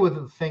play with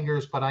the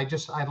fingers, but I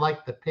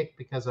like the pick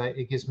because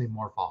it gives me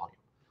more volume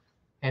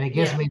and it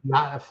gives Yeah. me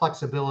the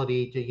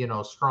flexibility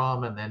to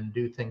strum and then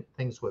do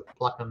things with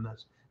plucking the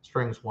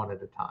strings one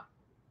at a time.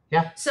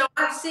 Yeah. So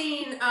I've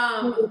seen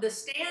the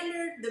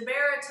standard, the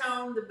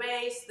baritone, the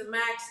bass, the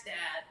max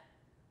dad.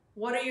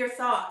 What are your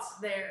thoughts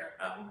there?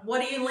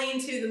 What do you lean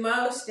to the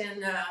most?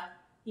 And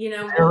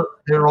They're what?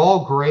 they're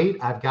all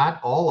great. I've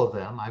got all of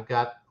them. I've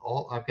got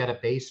a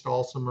bass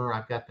dulcimer.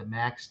 I've got the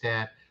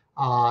Maxstad.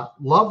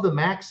 Love the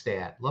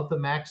Maxstad. Love the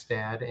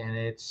Maxstad, and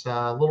it's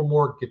a little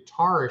more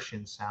guitarish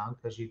in sound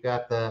because you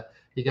got the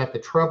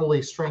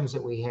trebly strings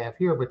that we have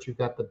here, but you've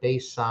got the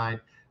bass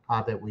side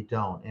that we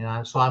don't.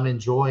 And so I'm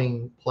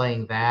enjoying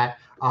playing that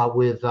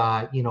with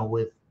uh,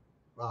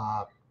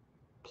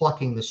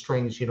 plucking the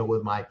strings,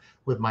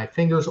 with my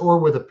fingers or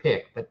with a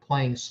pick, but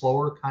playing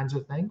slower kinds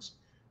of things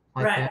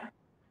like Right. that.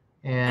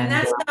 And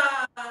And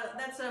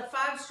that's a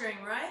 5 string,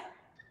 right?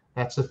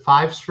 that's a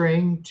 5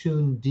 string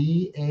tuned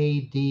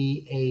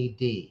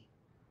D-A-D-A-D.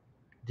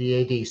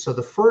 D-A-D. So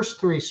the first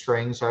 3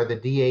 strings are the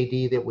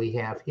D-A-D that we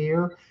have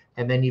here.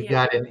 And then you've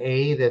Yeah. got an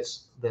A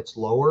that's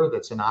lower,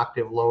 that's an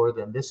octave lower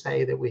than this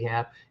A that we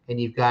have. And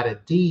you've got a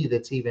D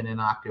that's even an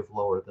octave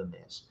lower than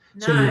this.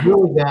 So you Nice.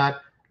 really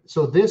got,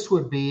 so this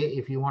would be,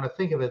 if you want to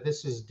think of it,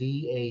 this is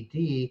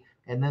D-A-D.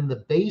 And then the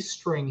bass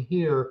string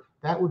here,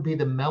 that would be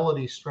the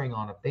melody string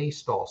on a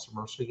bass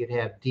dulcimer. So you could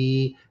have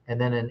D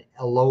and then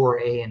a lower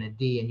A and a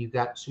D, and you've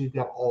got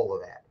all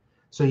of that.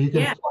 So you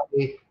can Yeah.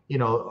 play,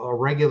 a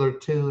regular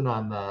tune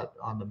on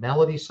the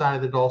melody side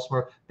of the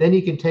dulcimer. Then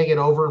you can take it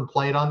over and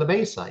play it on the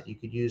bass side. You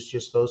could use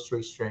just those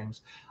 3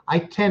 strings. I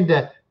tend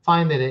to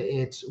find that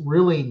it's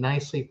really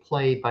nicely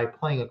played by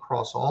playing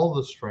across all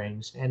the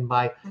strings and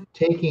by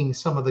taking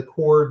some of the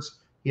chords,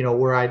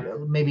 where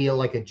I'd maybe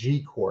like a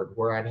G chord,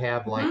 where I'd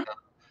have Mm-hmm. like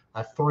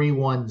a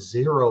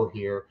 3-1-0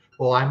 here.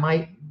 Well, I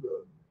might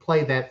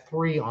play that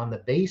 3 on the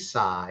bass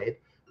side,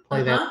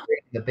 play that Uh-huh. 3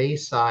 on the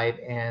bass side,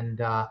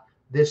 and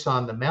this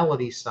on the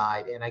melody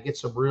side, and you get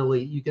some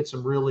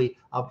really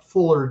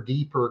fuller,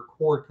 deeper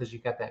chord because you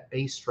got that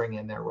bass string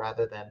in there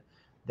rather than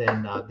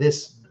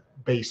this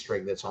bass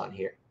string that's on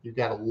here. You've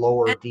got a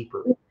lower,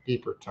 deeper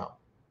tone.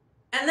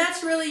 And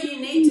that's really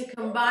unique to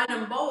combine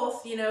them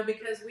both,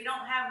 because we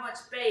don't have much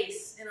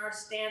bass in our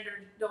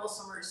standard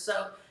dulcimers.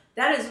 So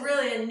that is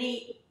really a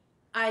neat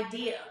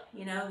idea,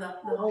 the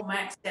whole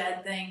max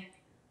dad thing.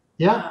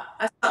 Yeah,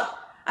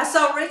 I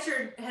saw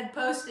Richard had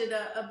posted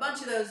a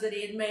bunch of those that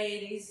he had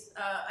made. He's,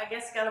 I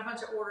guess, got a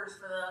bunch of orders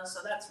for those. So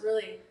that's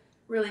really,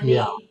 really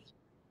yeah, neat.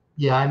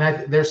 yeah.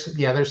 And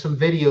there's some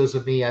videos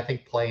of me, I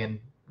think, playing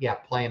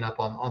up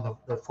on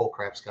the full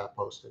craps got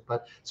posted.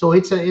 But so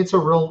it's a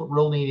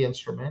real neat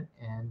instrument,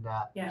 and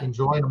Yeah.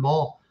 enjoying them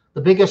all.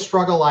 The biggest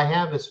struggle I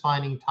have is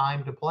finding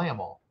time to play them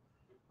all.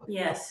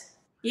 Yes.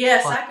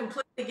 Yes, But I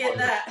completely get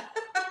that.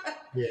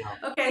 yeah.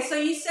 Okay, so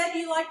you said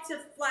you like to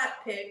flat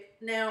pick.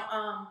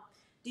 Now,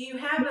 do you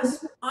have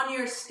on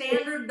your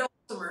standard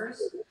dulcimers?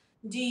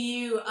 Do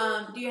you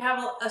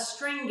have a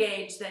string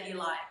gauge that you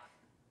like?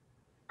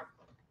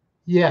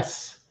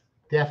 Yes,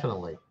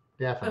 definitely, Okay.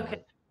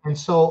 definitely. And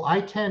so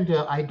I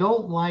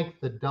don't like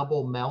the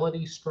double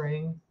melody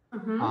string.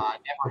 Mm-hmm. I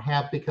never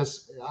have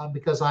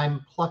because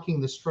I'm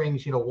plucking the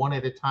strings, one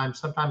at a time.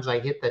 Sometimes I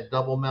hit that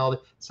double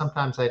melody,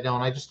 sometimes I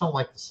don't. I just don't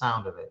like the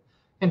sound of it.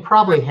 And Right.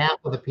 probably half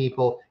of the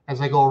people, as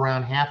I go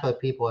around, half of the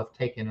people have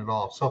taken it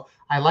off. So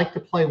I like to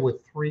play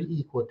with 3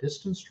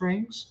 equidistant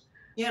strings.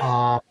 Yep.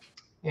 Uh,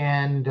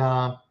 and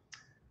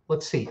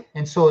let's see.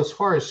 And so as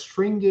far as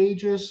string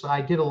gauges,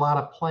 I did a lot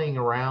of playing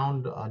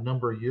around a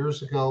number of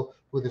years ago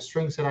with the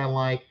strings that I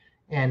like.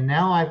 And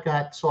now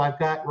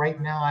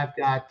right now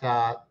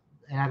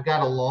I've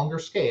got a longer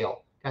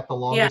scale, got the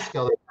longest Yeah.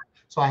 scale.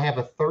 So I have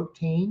a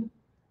 13.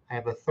 I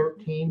have a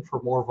 13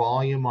 for more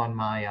volume on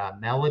my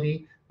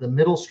melody. The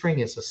middle string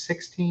is a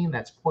 16.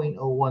 That's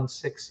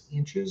 0.016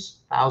 inches,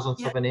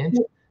 thousandths Yep. of an inch,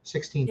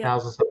 16 Yep.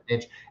 thousandths of an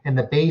inch. And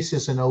the bass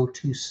is an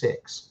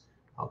 0.26.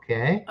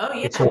 Okay. Oh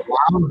It's yeah.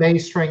 a round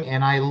bass string,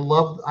 and I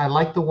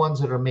like the ones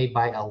that are made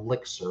by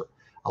Elixir.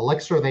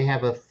 Elixir, they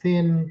have a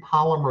thin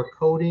polymer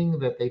coating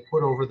that they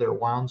put over their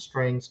wound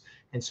strings,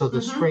 and so the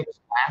Mm-hmm. strings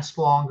last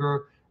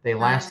longer. They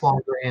Nice. last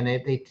longer, and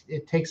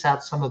it takes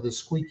out some of the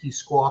squeaky,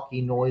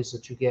 squawky noise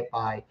that you get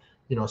by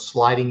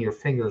sliding your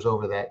fingers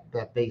over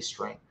that bass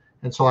string.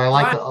 And so Right.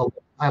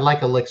 I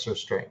like elixir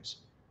strings.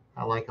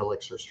 I like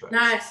elixir strings.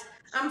 Nice.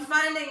 I'm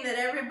finding that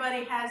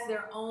everybody has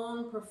their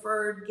own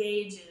preferred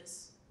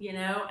gauges, and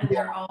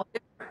they're all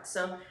different.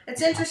 So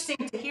it's interesting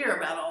to hear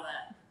about all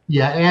that.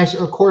 Yeah, as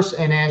of course,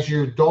 and as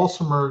your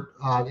dulcimer,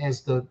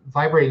 as the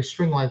vibrating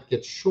string length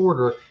gets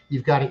shorter,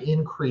 you've got to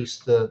increase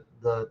the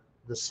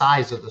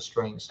size of the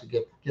strings to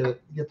get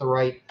the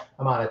right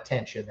amount of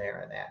tension there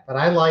and that. But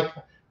I like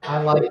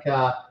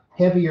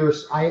heavier.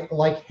 I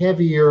like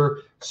heavier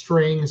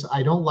strings.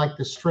 I don't like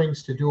the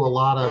strings to do a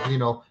lot of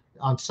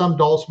on some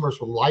dulcimers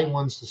with light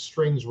ones, the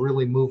strings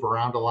really move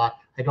around a lot.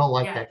 I don't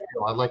like Yeah. that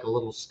feel. I like a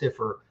little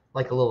stiffer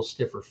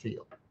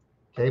feel.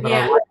 Okay, but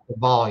I Yeah. like the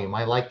volume.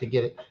 I like to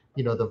get it,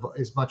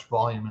 as much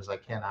volume as I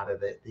can out of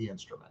the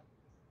instrument.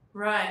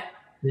 Right.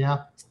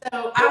 Yeah.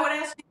 So I would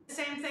ask you the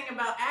same thing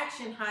about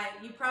action height.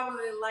 You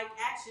probably like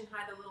action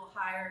height a little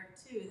higher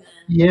too, then.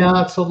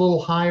 Yeah, it's a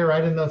little higher.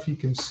 I don't know if you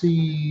can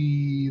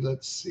see.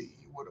 Let's see.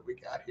 What do we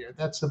got here?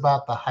 That's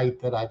about the height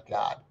that I've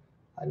got.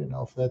 I don't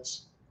know if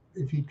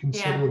you Yeah.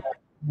 consider that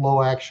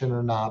low action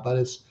or not, but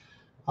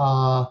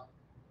uh,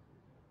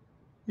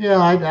 yeah,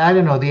 I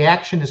don't know. The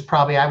action is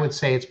probably, I would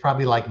say it's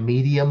probably like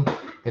medium.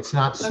 It's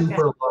not Okay.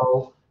 super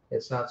low.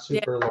 It's not Yeah.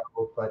 super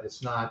low, but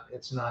it's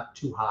not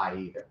too high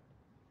either.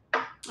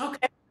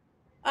 Okay.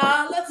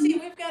 Let's see.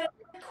 We've got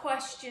a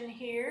question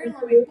here.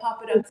 Let me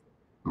pop it up.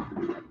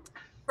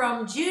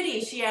 From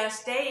Judy, she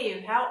asked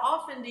Dave, how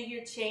often do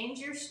you change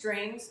your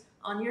strings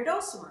on your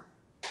dulcimer?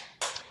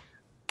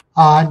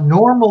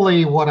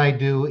 Normally, what I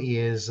do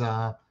is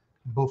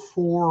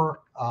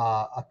before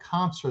a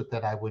concert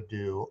that I would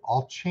do,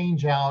 I'll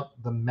change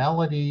out the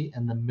melody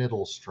and the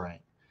middle string.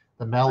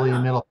 The melody and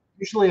Uh-huh. middle.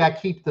 Usually, I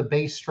keep the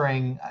bass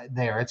string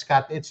there.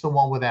 It's the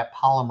one with that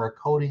polymer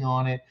coating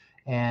on it,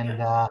 and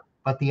Yep.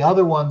 but the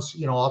other ones,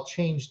 I'll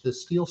change the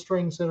steel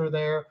strings that are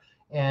there,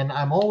 and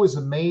I'm always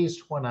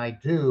amazed when I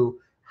do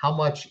how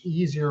much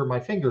easier my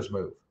fingers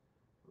move.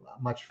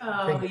 Much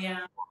Oh, finger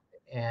yeah.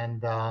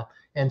 and uh,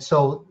 and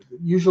so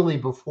usually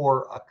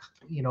before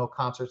a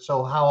concert.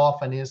 So how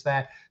often is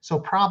that? So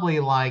probably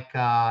like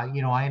I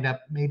end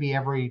up maybe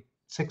every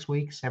 6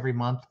 weeks, every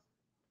month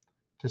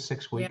to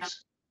six Yeah.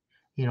 weeks.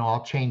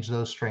 I'll change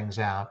those strings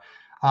out.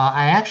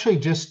 I actually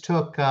just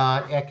took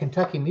at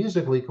Kentucky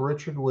Music Week.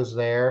 Richard was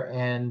there,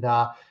 and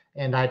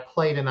I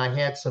played, and I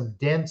had some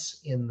dents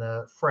in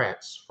the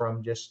frets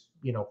from just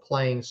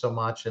playing so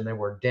much, and there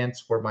were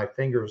dents where my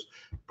fingers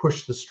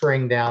pushed the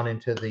string down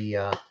into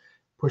the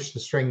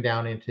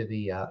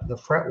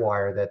fret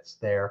wire that's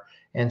there.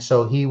 And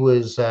so he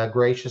was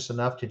gracious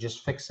enough to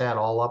just fix that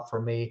all up for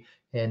me,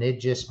 and it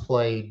just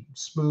played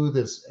smooth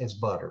as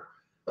butter.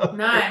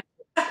 Nice.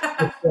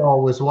 Oh,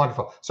 it was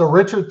wonderful. So,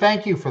 Richard,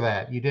 thank you for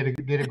that. You did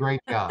a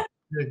great job.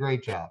 You did a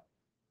great job.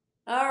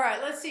 All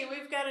right, let's see.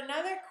 We've got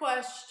another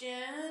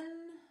question.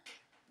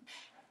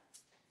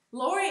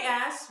 Lori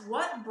asks,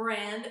 what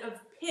brand of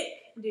pick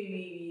do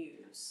you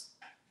use?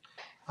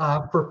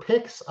 For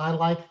picks, I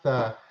like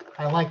the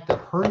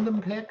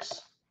Herndon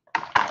picks.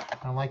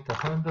 I like the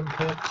Herndon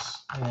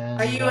picks, Are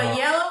and you a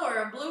yellow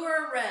or a blue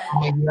or a red?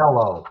 I'm a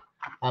yellow.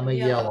 I'm A a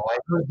yellow. yellow. I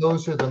heard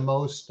those are the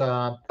most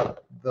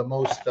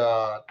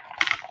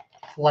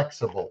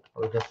flexible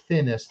or the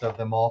thinnest of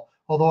them all.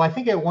 Although I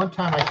think at one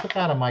time I took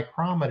out a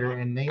micrometer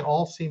and they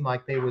all seemed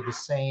like they were the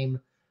same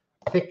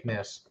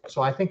thickness.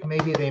 So I think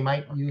maybe they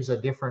might use a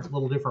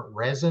little different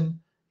resin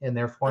in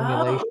their Oh,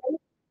 formulation.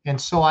 And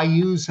so I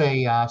use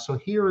so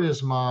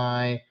here's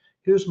my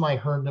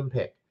Herndon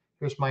pick.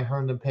 Here's my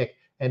Herndon pick.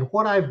 And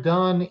what I've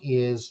done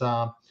is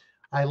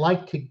I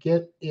like to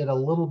get it a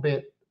little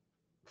bit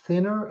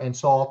thinner. And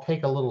so I'll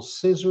take a little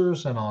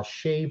scissors and I'll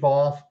shave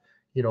off,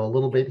 a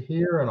little bit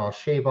here, and I'll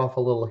shave off a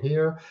little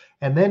here.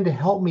 And then to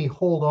help me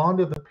hold on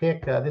to the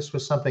pick, this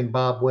was something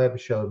Bob Webb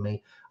showed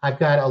me. I've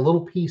got a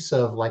little piece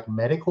of like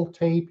medical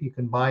tape. You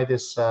can buy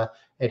this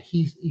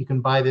you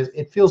can buy this.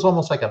 It feels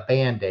almost like a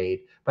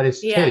Band-Aid, but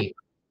it's yeah, tape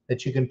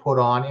that you can put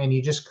on, and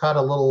you just cut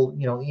a little,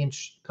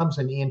 comes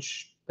an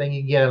inch thing.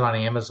 You can get it on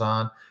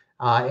Amazon.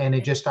 And I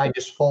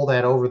just fold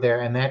that over there,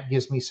 and that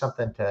gives me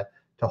something to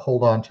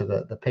hold on to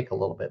the pick a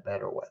little bit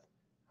better with.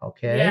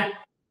 Okay. yeah,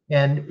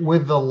 And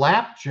with the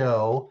lap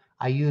Joe,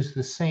 I use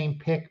the same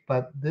pick,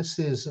 but this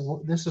is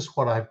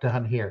what I've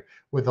done here.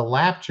 With the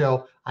lap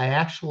Joe, I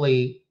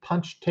actually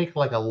take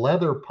like a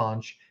leather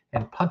punch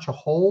and punch a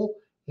hole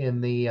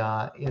in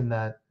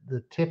the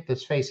tip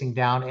that's facing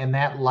down, and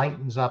that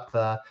lightens up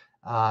the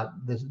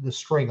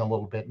string a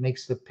little bit,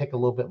 makes the pick a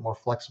little bit more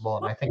flexible,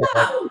 and I think I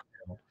like wow,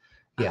 it.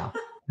 Yeah.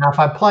 Now, if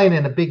I'm playing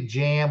in a big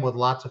jam with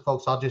lots of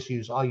folks, I'll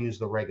use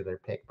the regular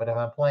pick. But if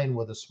I'm playing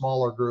with a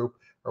smaller group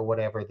or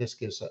whatever,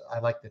 I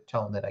like the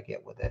tone that I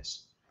get with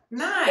this.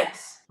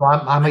 nice. So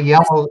I'm a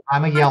yellow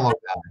guy.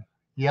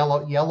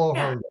 Yellow Yeah,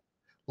 Herndon.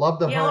 Love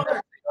the yellow.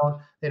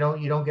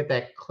 Herndon. You don't get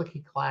that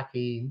clicky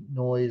clacky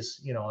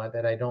noise,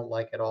 that I don't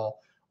like at all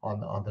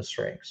on the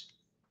strings.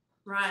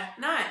 Right,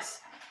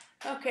 nice.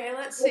 Okay,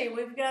 let's see.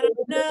 We've got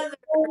another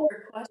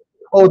question.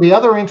 Oh, the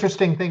other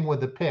interesting thing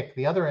with the pick,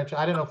 I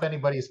don't know if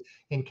anybody's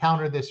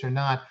encountered this or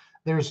not.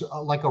 There's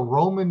like a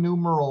Roman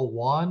numeral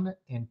 1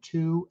 and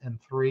 2 and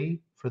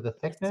 3 for the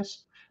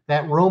thickness.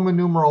 That Roman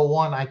numeral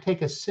 1, I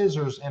take a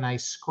scissors and I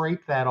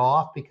scrape that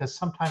off because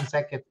sometimes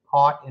that gets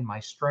caught in my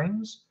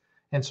strings.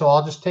 And so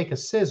I'll just take a Yeah.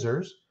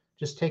 scissors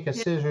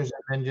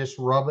and then just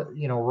rub it,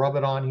 rub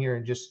it on here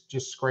and just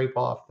scrape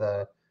off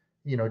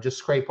just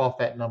scrape off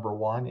that number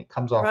 1. It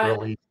comes off Right.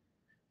 really,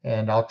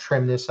 and I'll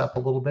trim this up a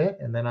little bit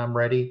and then I'm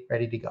ready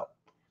to go.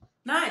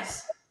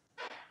 Nice.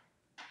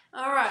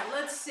 All right,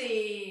 let's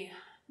see.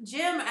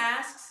 Jim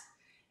asks,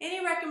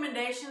 any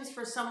recommendations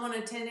for someone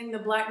attending the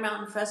Black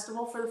Mountain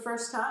Festival for the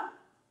first time?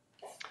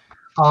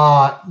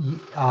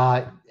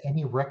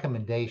 Any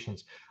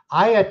recommendations?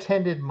 I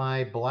attended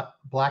my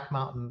Black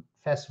Mountain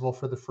Festival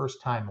for the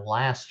first time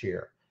last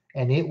year,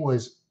 and it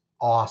was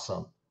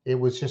awesome.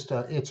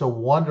 It's a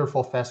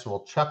wonderful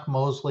festival. Chuck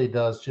Mosley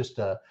does just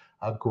a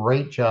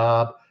great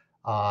job.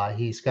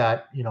 He's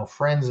got,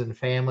 friends and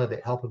family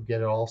that help him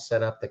get it all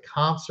set up. The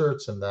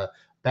concerts and the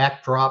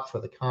backdrop for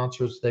the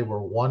concerts, they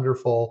were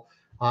wonderful.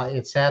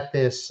 It's at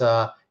this,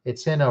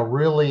 it's in a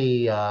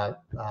really,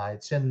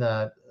 it's in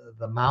the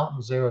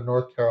mountains there in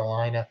North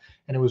Carolina,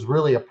 and it was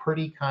really a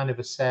pretty kind of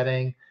a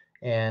setting.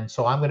 And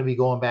so I'm going to be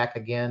going back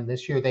again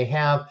this year. They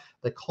have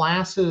the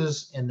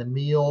classes and the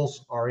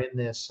meals are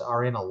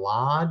in a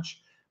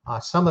lodge.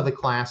 Some of the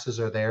classes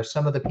are there.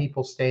 Some of the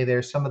people stay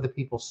there. Some of the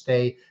people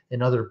stay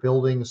in other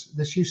buildings.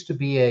 This used to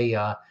be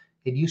it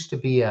used to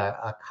be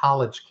a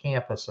college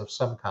campus of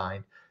some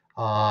kind,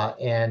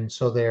 and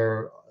so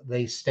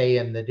they stay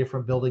in the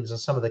different buildings, and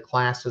some of the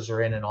classes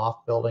are in an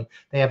off building.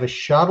 They have a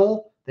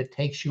shuttle that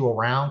takes you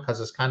around because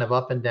it's kind of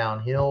up and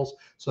down hills.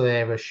 So they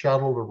have a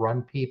shuttle to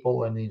run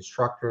people and the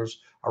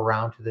instructors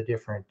around to the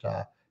different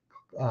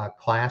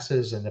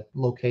classes and the Nice.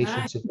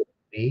 locations that they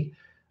be.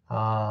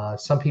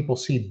 Some people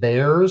see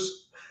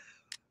bears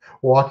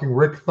walking.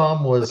 Rick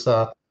Thumb was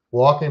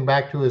walking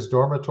back to his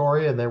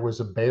dormitory, and there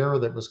was a bear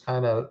that was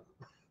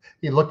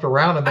he looked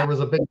around and there was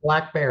a big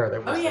black bear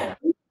that Oh, was yeah.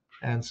 there.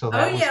 And so Oh,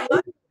 that was yeah.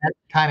 cool. That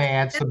kind of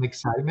adds some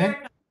excitement.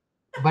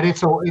 But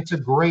it's a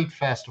great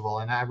festival,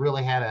 and I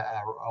really had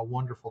a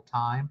wonderful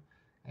time,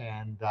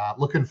 and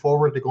looking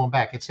forward to going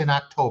back. It's in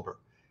October.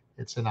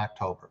 It's in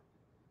October.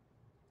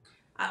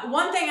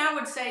 One thing I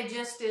would say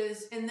just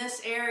is in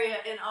this area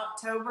in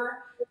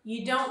October,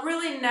 you don't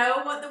really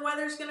know what the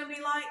weather's going to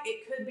be like.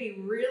 It could be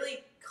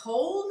really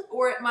cold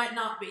or it might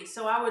not be.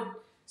 So I would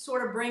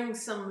sort of bring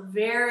some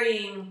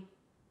varying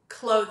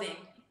clothing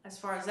as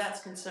far as that's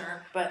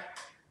concerned. But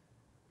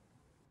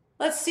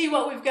let's see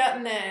what we've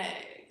got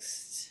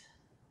next.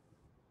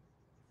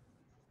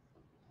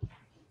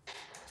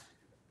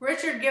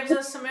 Richard gives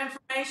us some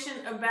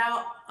information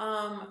about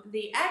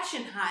the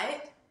action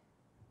height.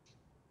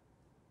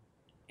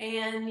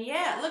 And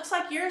yeah, it looks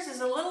like yours is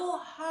a little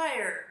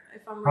higher,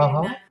 if I'm reading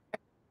Uh-huh.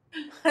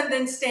 that,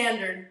 than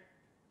standard.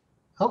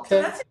 So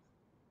Okay. that's,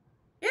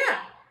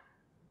 yeah.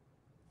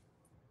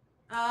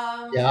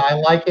 Yeah, I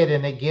like it,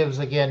 and it gives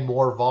again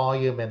more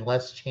volume and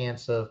less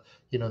chance of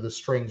the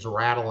strings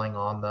rattling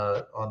on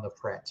the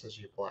frets as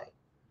you play.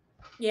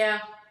 Yeah,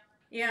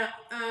 yeah.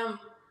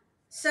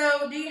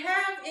 So do you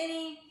have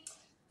any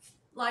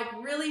like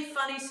really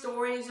funny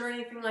stories or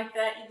anything like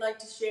that you'd like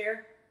to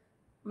share?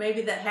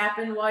 Maybe that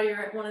happened while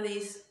you're at one of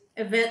these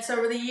events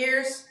over the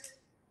years?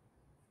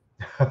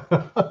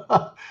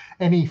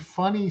 Any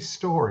funny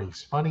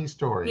stories? Funny Yeah.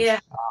 stories.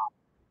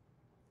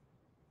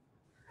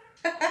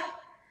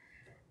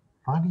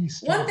 Funny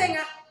One thing,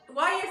 stories.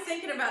 while you're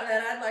thinking about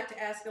that, I'd like to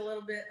ask a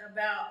little bit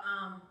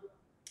about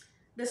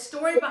the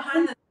story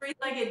behind the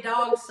three-legged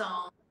dog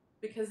song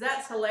because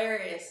that's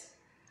hilarious.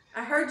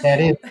 I heard That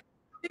is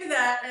you do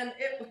that, and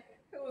it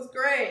was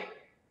great.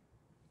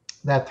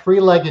 That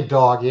three-legged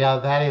dog. Yeah,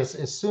 that is.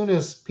 As soon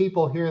as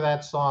people hear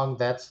that song,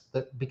 that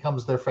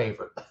becomes their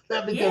favorite.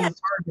 That because Yeah.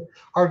 it's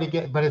hard to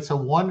get, but it's a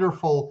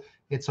wonderful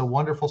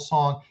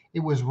song. It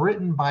was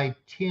written by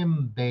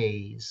Tim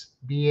Bays,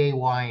 Bays,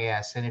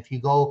 and if you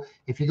go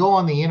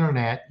on the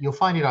internet, you'll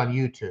find it on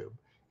YouTube.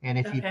 And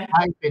if Okay.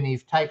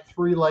 you've typed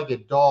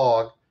three-legged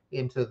dog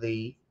into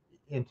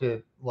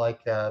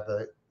like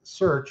the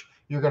search,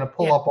 you're going to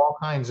pull Yeah. up all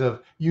kinds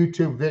of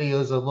YouTube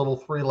videos of little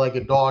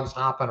three-legged dogs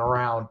hopping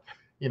around,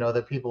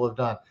 that people have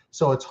done.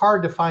 So it's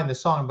hard to find the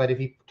song, but if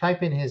you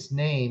type in his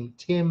name,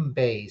 Tim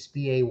Bays,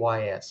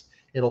 Bays,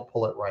 it'll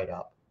pull it right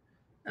up.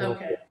 It'll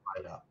pull Okay. it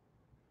right up.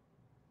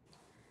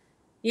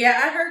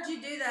 Yeah, I heard you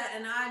do that,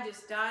 and I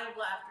just died of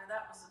laughter.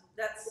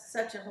 That's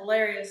such a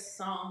hilarious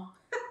song.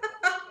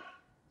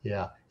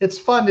 Yeah, it's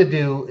fun to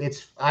do.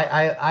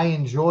 I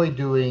enjoy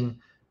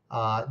doing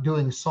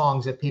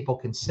songs that people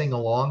can sing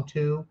along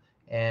to,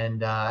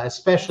 and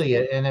especially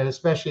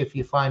if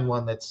you find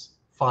one that's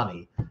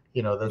funny,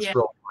 Yeah. that's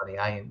real funny.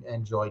 I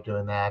enjoy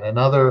doing that.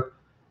 Another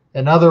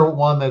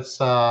one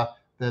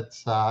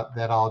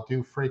that I'll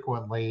do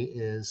frequently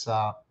is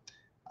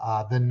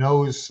the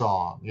nose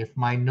song. If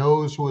my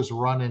nose was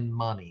running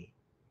money,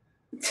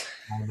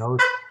 my nose.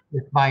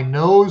 If my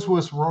nose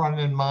was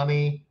running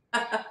money,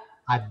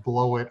 I'd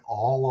blow it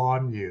all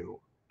on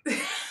you.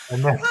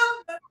 And that,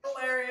 Oh, that's and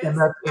hilarious.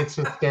 that it's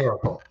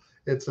hysterical.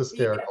 It's Yeah.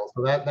 hysterical.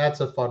 So that's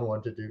a fun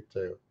one to do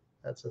too.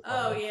 That's a fun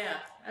Oh, one. yeah.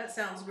 That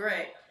sounds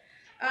great.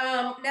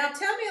 Now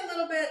tell me a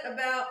little bit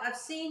about. I've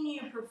seen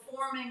you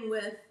performing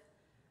with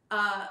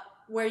uh,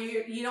 where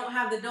you don't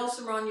have the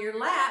dulcimer on your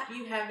lap,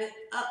 you have it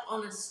up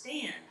on a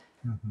stand.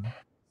 Mhm.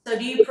 So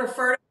do you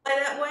prefer to play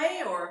that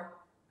way, or?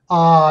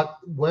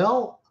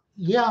 Well,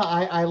 yeah,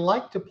 I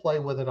like to play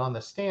with it on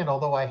the stand,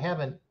 although I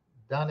haven't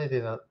done it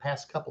in the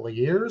past couple of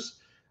years.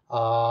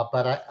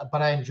 But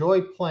I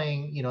enjoy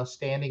playing,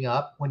 standing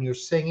up. When you're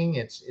singing,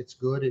 it's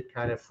good. It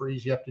kind of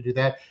frees you up to do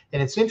that.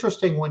 And it's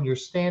interesting when you're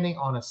standing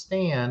on a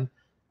stand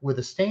with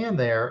a stand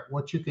there,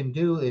 what you can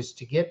do is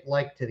to get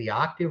like to the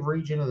octave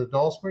region of the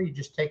dulcimer, you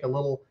just take a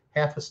little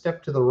half a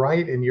step to the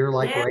right and you're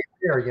like Yeah, right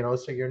there,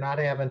 so you're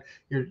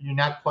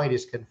not quite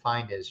as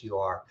confined as you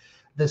are.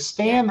 The yeah,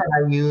 stand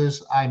that I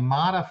use, I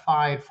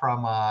modified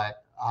from a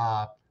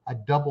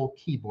double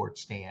keyboard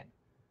stand.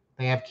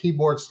 They have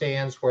keyboard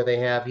stands where they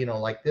have,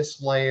 like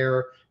this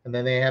layer, and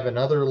then they have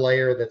another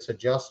layer that's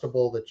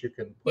adjustable that you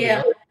can put yeah,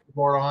 another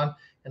keyboard on.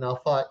 And I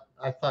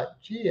thought,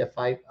 gee,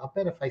 I'll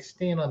bet if I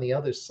stand on the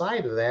other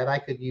side of that, I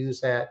could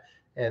use that.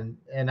 And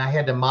I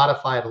had to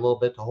modify it a little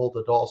bit to hold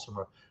the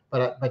dulcimer.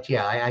 But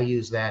yeah, I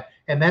use that,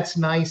 and that's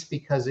nice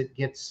because it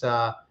gets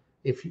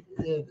if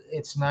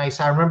it's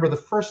nice. I remember the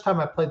first time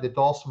I played the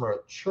dulcimer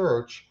at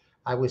church.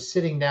 I was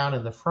sitting down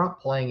in the front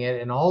playing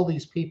it, and all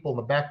these people in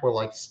the back were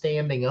like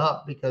standing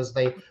up because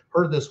they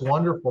heard this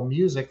wonderful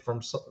music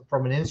from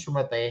an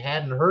instrument they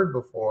hadn't heard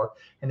before,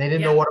 and they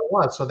didn't know yeah, what it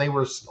was. So they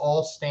were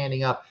all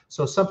standing up.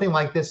 So something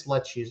like this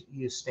lets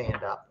you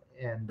stand up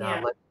and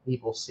yeah, let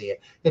people see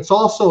it. It's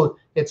also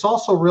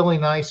really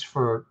nice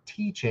for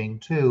teaching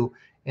too,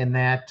 in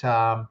that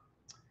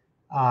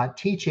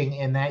teaching,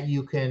 in that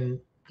you can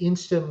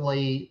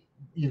instantly,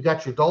 you've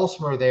got your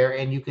dulcimer there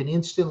and you can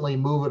instantly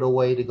move it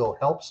away to go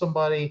help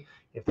somebody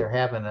if they're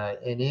having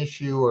an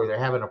issue or they're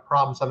having a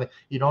problem, something.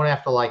 You don't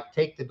have to like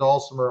take the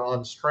dulcimer,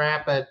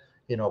 unstrap it,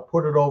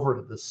 put it over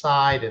to the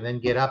side and then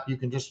get up. You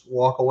can just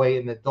walk away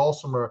and the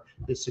dulcimer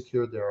is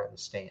secured there on the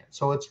stand.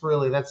 So that's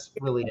really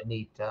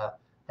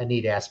a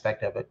neat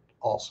aspect of it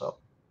also.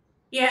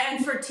 yeah.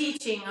 And for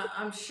teaching,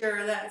 I'm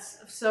sure that's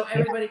so Yeah.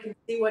 everybody can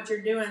see what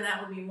you're doing.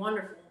 That would be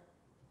wonderful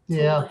tool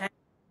Yeah. to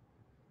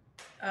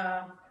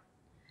have.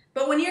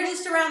 But when you're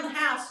just around the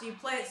house, you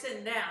play it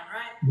sitting down,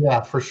 right?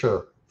 Yeah, for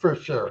sure. For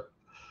sure.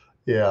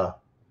 Yeah,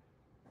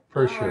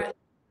 for All sure. right.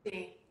 Let's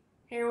see.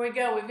 Here we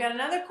go. We've got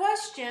another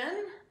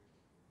question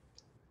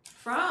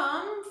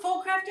from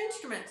Folkcraft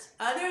Instruments.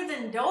 Other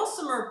than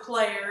dulcimer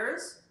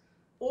players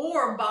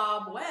or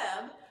Bob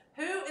Webb,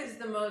 who is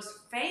the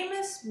most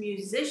famous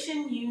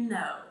musician you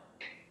know?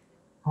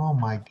 Oh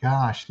my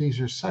gosh, these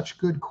are such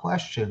good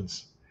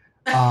questions.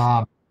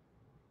 Um,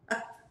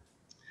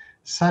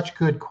 Such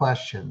good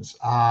questions.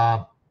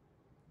 Have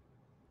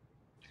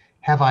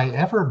I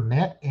ever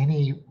met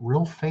any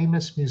real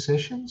famous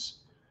musicians?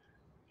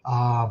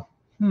 Uh,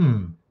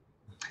 hmm.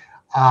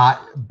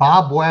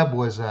 Bob Webb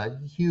was a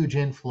huge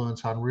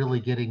influence on really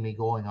getting me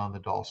going on the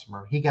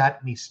dulcimer. He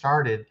got me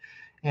started,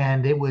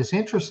 and it was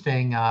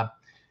interesting. I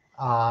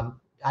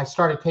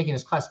started taking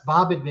his class.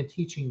 Bob had been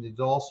teaching the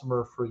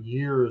dulcimer for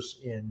years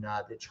in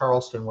the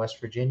Charleston, West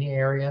Virginia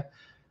area.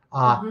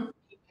 Uh, Mm-hmm.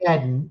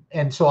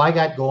 and so I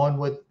got going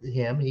with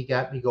him. He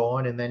got me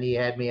going, and then he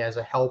had me as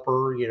a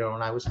helper,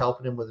 and I was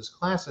helping him with his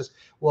classes.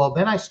 Well,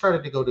 then I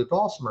started to go to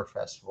dulcimer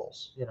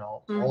festivals,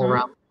 all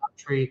around Mm-hmm. the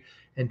country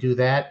and do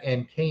that,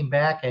 and came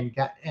back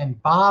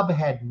and Bob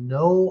had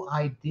no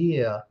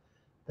idea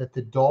that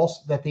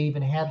they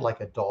even had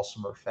like a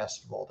dulcimer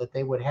festival, that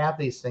they would have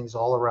these things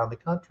all around the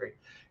country.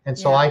 And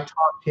so Yeah. I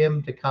talked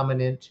him to coming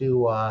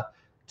into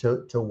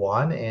to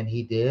one, and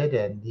he did,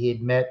 and he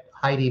had met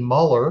Heidi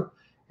Muller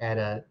at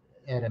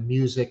a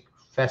music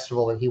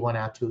festival that he went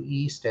out to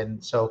east.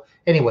 And so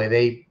anyway,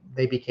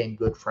 they became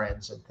good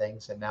friends and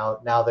things, and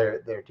now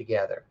they're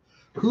together.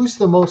 Who's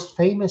the most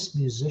famous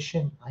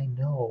musician I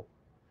know?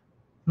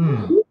 Hmm,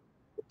 Hmm.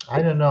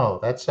 I don't know.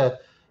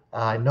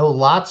 I know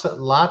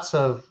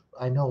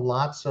I know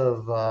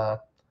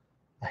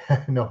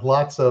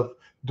lots of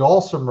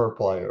dulcimer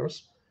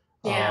players.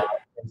 Uh, Yeah.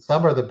 and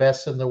some are the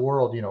best in the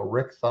world.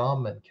 Rick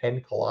Thum and Ken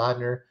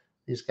Kolodner.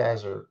 These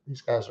guys are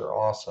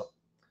awesome.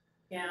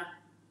 Yeah.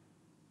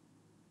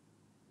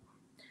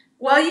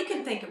 Well, you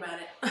can think about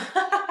it.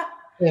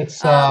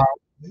 It's uh,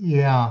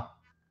 yeah.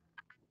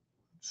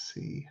 Let's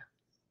see.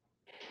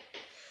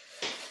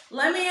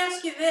 Let me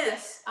ask you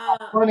this. A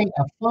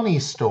funny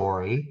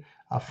story.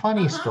 A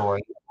funny Uh-huh.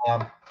 story.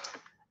 Um,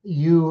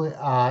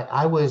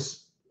 I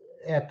was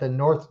at the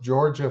North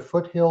Georgia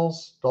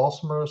Foothills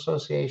Dulcimer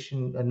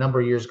Association a number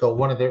of years ago.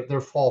 One of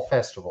their fall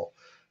festival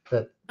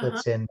Uh-huh.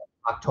 that's in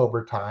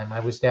October time. I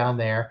was down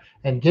there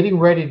and getting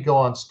ready to go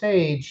on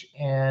stage,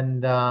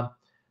 and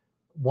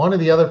one of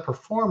the other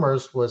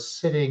performers was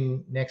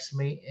sitting next to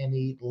me, and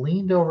he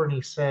leaned over and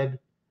he said,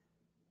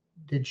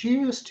 "Did you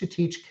used to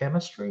teach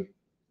chemistry?"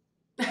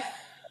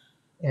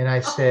 And I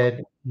Oh.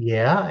 said,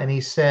 "Yeah." And he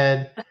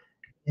said,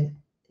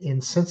 in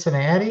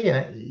Cincinnati?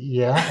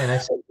 Yeah. And I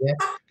said, yeah.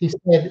 He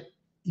said,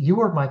 You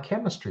were my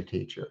chemistry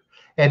teacher.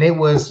 And it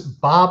was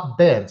Bob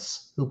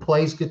Bentz who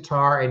plays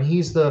guitar, and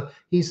he's the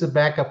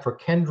backup for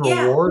Kendra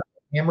Yeah, Ward,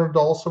 hammer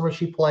dulcimer.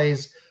 She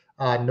plays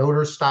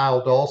Noter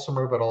style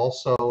dulcimer, but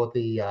also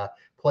the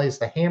plays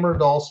the hammer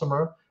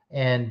dulcimer.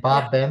 And yeah.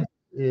 Bob Bentz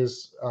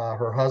is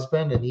her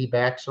husband, and he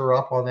backs her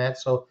up on that.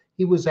 So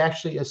he was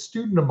actually a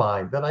student of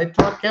mine that I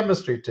taught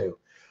chemistry to.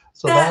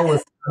 So That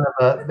is,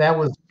 that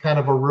was kind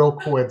of a real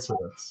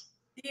coincidence.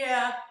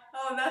 yeah.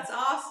 Oh, that's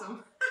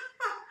awesome.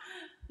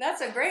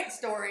 That's a great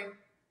story.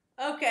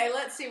 Okay,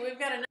 let's see. We've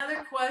got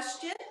another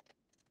question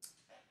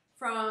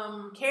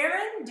from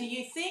Karen. Do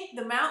you think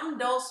the mountain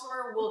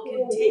dulcimer will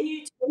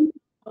continue to be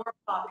more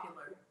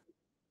popular?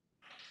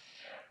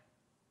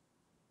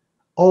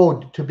 Oh,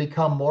 to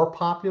become more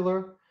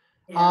popular?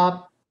 Yeah,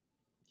 Uh,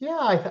 Yeah,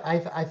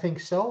 I think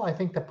so. I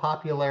think the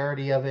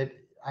popularity of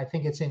it, I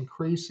think it's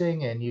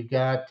increasing, and you've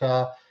got,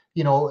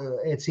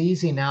 it's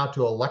easy now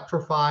to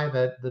electrify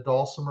the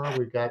dulcimer.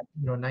 We've got,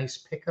 nice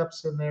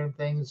pickups in there and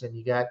things, and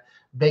you got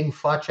Big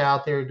Futch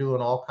out there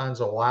doing all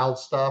kinds of wild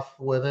stuff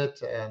with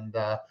it, and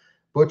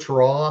Butch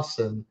Ross,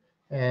 and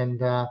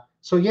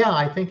so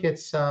yeah,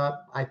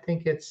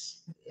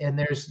 and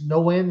there's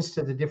no ends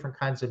to the different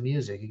kinds of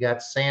music. You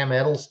got Sam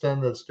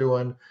Edelson that's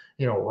doing,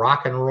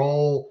 rock and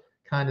roll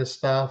kind of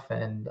stuff,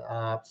 and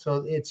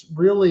so it's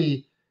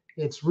really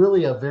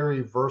a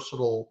very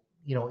versatile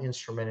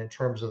instrument in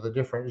terms of the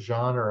different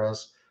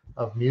genres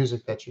of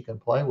music that you can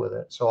play with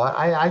it. So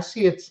I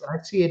see it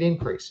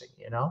increasing.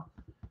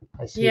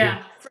 I see it yeah,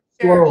 increasing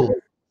for sure.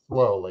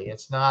 slowly.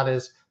 It's not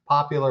as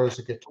popular as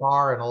a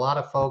guitar, and a lot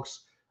of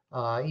folks.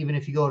 Even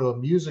if you go to a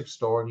music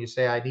store and you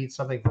say, "I need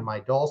something for my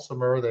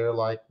dulcimer," they're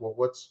like, "Well,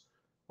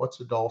 what's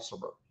a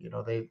dulcimer?"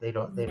 They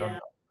don't Yeah, know.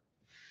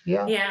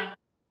 Yeah. yeah.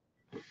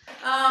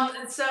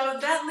 And so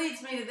that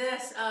leads me to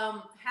this.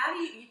 How do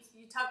you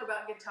talk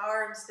about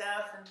guitar and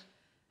stuff, and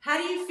how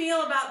do you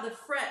feel about the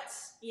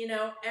frets?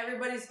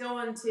 Everybody's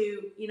going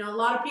to, a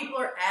lot of people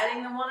are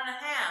adding the 1.5.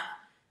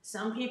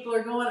 Some people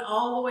are going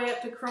all the way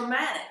up to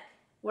chromatic.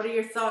 What are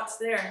your thoughts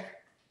there?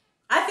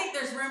 I think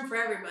there's room for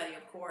everybody,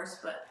 of course,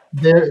 but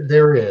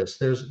There is.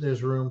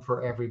 There's room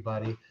for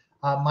everybody.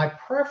 My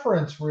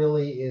preference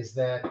really is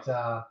that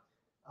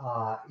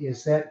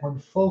when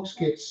folks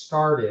get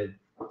started,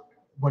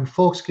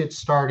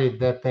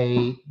 that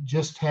they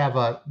just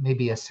have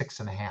maybe a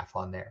 6.5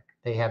 on there.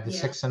 They have the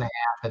yeah, 6.5,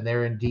 and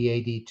they're in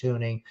DAD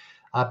tuning,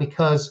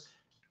 because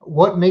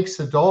what makes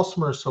the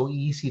dulcimer so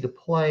easy to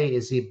play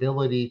is the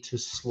ability to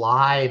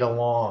slide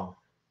along,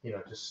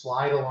 to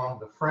slide along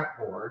the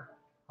fretboard,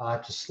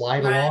 to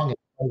slide right, along and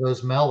play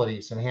those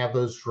melodies and have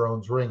those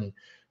drones ringing.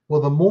 Well,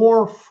 the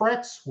more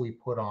frets we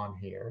put on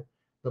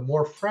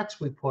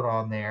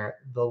there,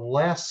 the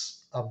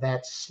less of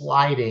that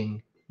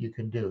sliding you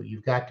can do.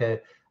 We've got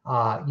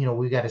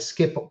to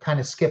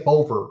skip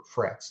over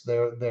frets.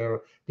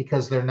 They're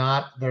because they're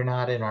not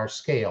in our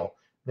scale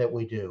that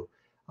we do.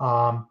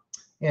 Um,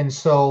 and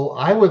so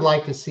I would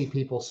like to see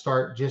people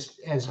start just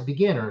as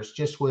beginners,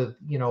 just with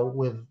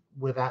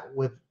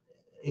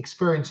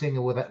experiencing it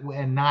with it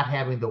and not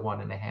having the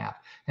 1.5.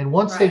 And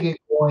once they right, get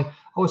going,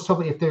 I was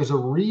talking, if there's a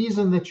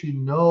reason that you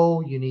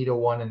need a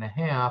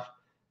 1.5,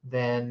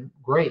 then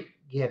great,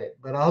 get it.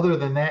 But other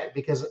than that,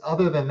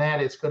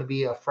 it's going to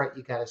be a fret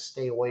you got to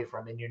stay away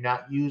from, and you're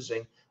not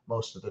using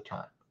most of the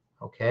time.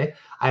 Okay.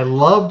 I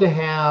love to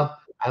have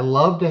I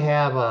love to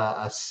have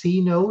a C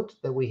note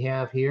that we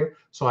have here.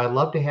 So I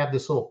love to have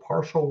this little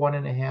partial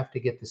 1.5 to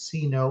get the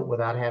C note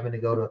without having to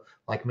go to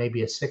like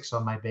maybe a 6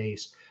 on my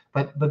bass.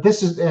 But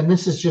this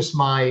is just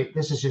my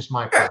sure,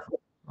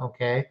 preference.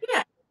 Okay.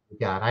 yeah,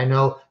 God, I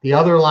know the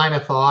other line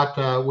of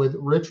thought with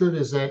Richard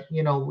is that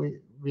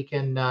we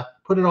can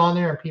put it on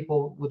there and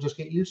people will just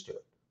get used to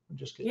it. We'll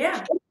just get used yeah,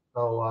 to it.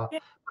 So yeah,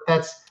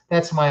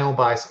 that's my own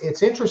bias.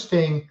 It's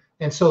interesting,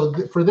 and so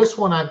for this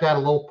one, I've got a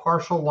little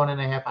partial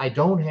 1.5. I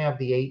don't have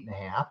the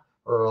 8.5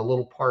 or a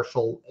little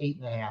partial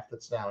 8.5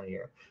 that's down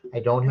here. I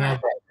don't right,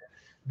 have that,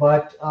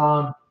 but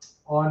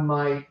on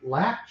my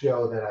lap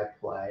Joe that I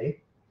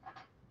play,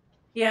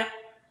 yeah,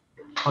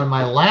 on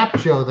my lap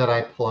Joe that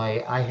I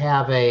play,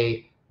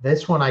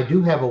 this one I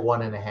do have a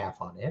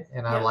 1.5 on it,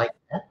 and I yeah. like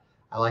that.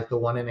 I like the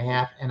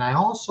 1.5, and I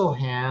also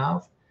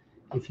have,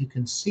 if you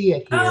can see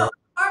it here, Oh,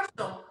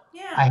 partial,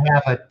 yeah, I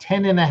have a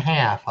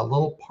 10.5, a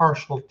little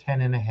partial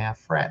 10.5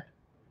 fret.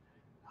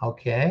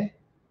 Okay,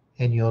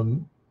 and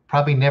you'll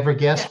probably never yeah,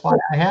 guess why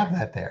I have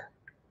that there.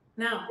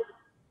 no,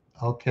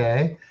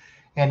 Okay,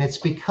 and it's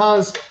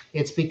because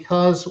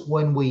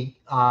when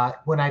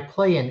I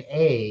play an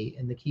A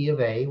in the key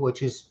of A,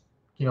 which is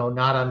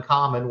not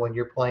uncommon when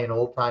you're playing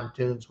old time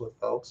tunes with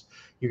folks,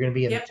 you're going to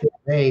be in the yep, tune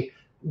of A.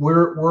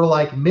 We're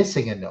like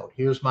missing a note.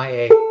 Here's my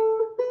A.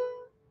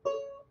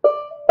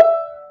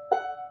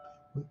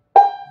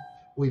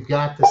 We've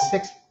got the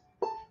six.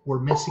 We're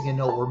missing a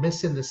note. We're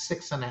missing the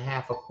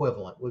 6.5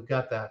 equivalent. We've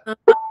got the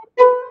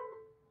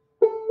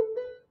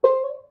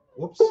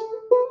whoops.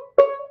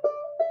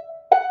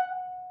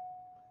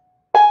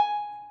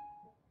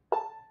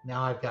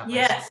 Now I've got my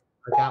yes,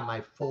 I got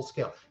my full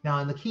scale. Now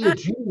in the key of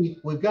G,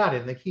 we've got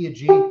it. In the key of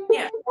G,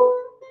 Yeah,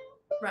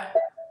 right.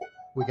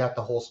 we got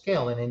the whole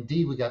scale, and in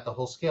D we got the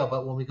whole scale.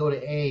 But when we go to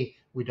A,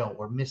 we don't.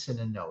 We're missing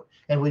a note,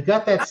 and we've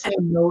got that Okay.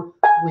 same note.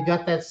 We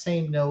got that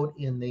same note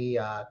in the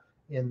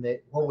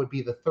what would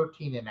be the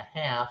 13 and a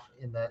half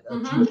in the G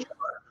Mm-hmm. sharp,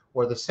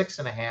 or the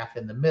 6.5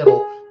 in the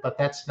middle. But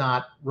that's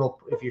not real.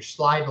 If you're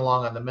sliding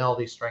along on the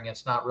melody string,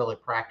 it's not really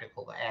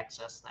practical to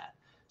access that.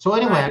 So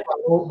anyway, I Right. got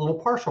a little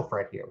partial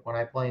fret here when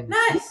I play in the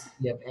Nice.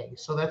 key of A.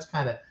 So that's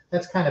kind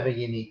of a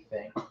unique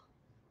thing.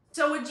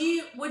 So would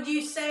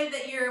you say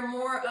that you're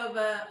more of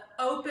a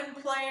open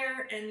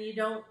player and you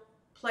don't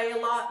play a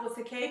lot with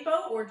the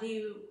capo, or do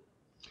you?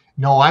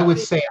 No, I would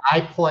Could, say I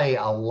play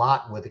a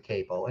lot with the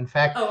capo. In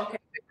fact, oh, okay.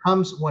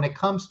 when it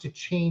comes to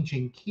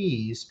changing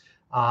keys,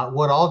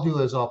 what I'll do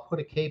is I'll put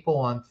a capo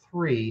on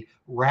 3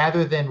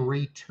 rather than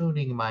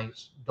retuning my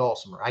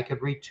dulcimer. I could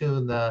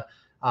retune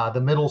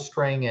the middle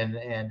string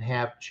and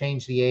have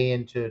change the A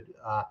into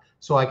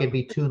so I could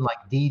be tuned like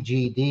D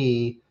G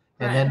D,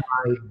 and Right. then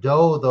my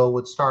do though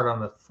would start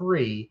on a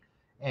 3,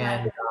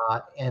 Right.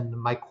 and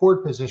my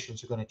chord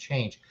positions are going to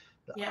change.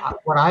 Yeah.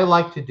 What I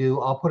like to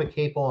do, I'll put a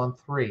capo on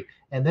 3,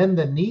 and then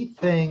the neat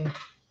thing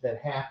that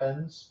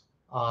happens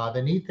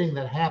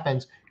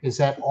is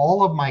that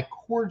all of my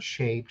chord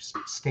shapes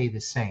stay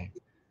the same.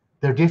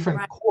 They're different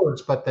Right.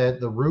 chords, but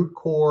the root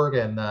chord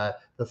and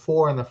the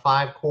 4 and the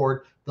 5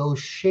 chord, those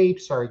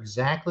shapes are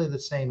exactly the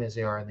same as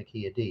they are in the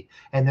key of D.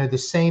 And they're the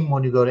same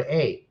when you go to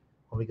A.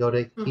 When we go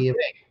to Mhm. key of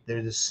A,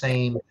 they're the Yeah.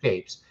 same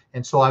shapes.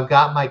 And so I've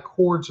got my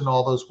chords and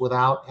all those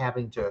without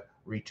having to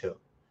retune,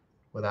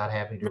 without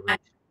having to Nice.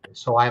 retune.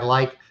 So I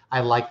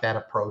like that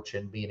approach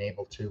and being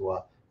able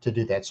to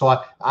do that. So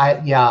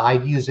I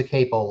use a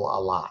capo a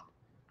lot,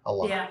 a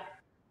lot. Yeah.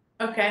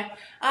 Okay.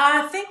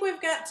 I think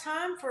we've got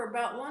time for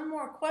about one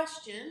more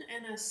question,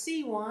 and I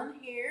see one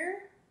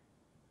here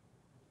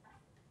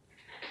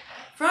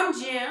from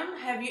Jim.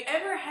 Have you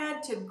ever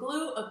had to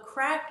glue a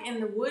crack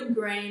in the wood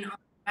grain on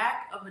the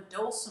back of a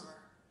dulcimer?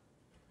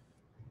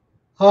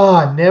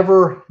 Oh,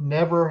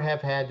 never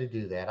have had to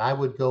do that.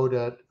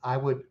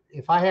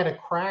 If I had a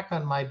crack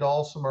on my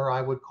dulcimer,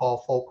 I would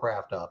call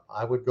Folkcraft up.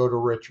 I would go to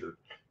Richard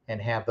and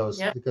have those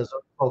Yep. because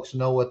those folks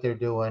know what they're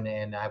doing,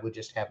 and I would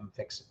just have them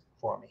fix it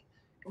for me,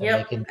 and they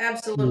Yep. can do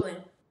Absolutely.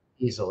 it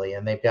easily,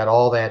 and they've got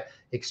all that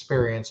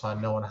experience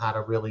on knowing how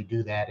to really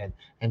do that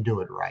and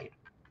do it right.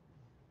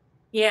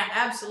 Yeah.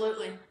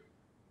 Absolutely.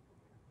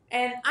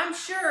 And I'm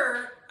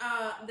sure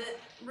that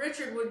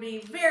Richard would be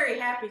very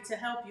happy to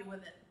help you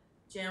with it,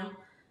 Jim.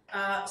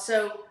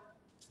 So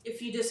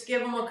if you just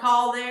give him a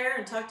call there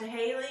and talk to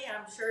Haley,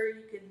 I'm sure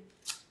you could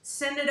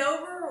send it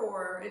over,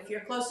 or if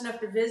you're close enough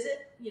to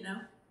visit, you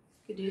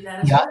could do that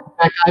as Yeah, well.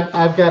 in fact,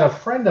 I've got a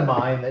friend of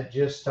mine that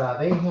just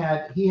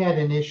he had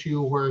an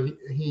issue where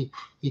he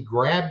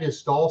grabbed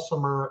his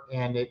dulcimer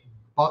and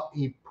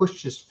he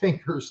pushed his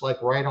fingers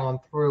like right on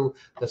through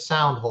the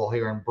sound hole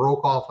here and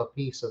broke off a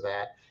piece of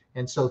that.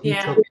 And so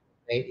Yeah.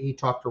 he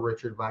talked to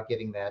Richard about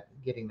getting that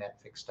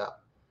fixed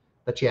up.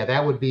 But yeah,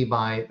 that would be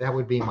my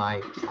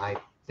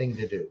thing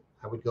to do.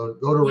 I would go to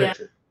Yeah.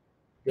 Richard.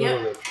 Go to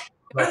Yep. Richard.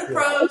 Go to Help the you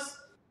out. pros.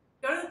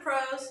 Go to the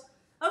pros.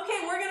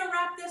 Okay, we're going to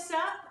wrap this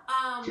up.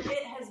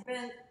 It has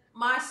been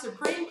my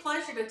supreme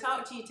pleasure to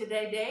talk to you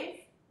today,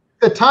 Dave.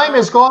 The time Um,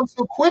 has gone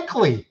so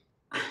quickly.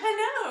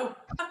 I know.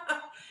 The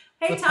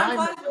Hey, time time has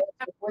flies when gone you're so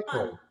having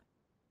quickly.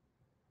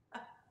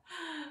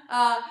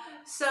 fun.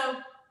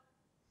 So,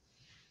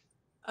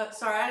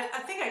 sorry, I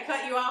think I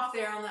cut you off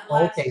there on that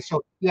last. Okay,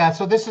 so yeah,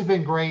 so this has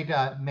been great,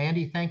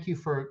 Mandy. Thank you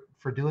for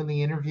doing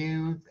the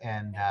interview,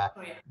 and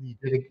Oh, yeah. you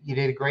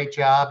did a great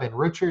job. And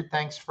Richard,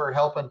 thanks for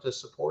helping to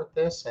support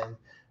this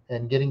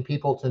and getting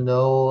people to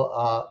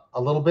know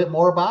a little bit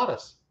more about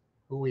us,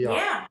 who we are.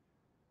 Yeah.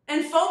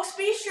 And folks,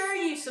 be sure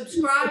you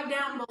subscribe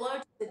down below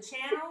to the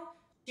channel.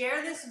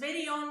 Share this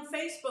video on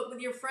Facebook with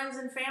your friends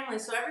and family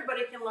so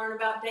everybody can learn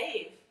about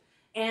Dave.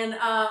 And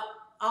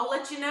I'll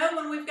let you know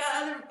when we've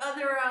got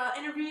other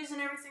interviews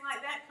and everything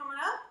like that coming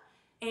up.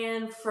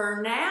 And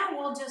for now,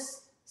 we'll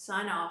just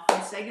sign off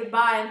and say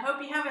goodbye. And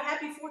hope you have a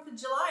happy 4th of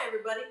July,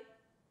 everybody.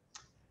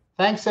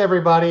 Thanks,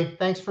 everybody.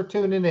 Thanks for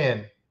tuning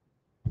in.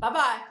 Bye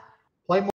bye. Play more.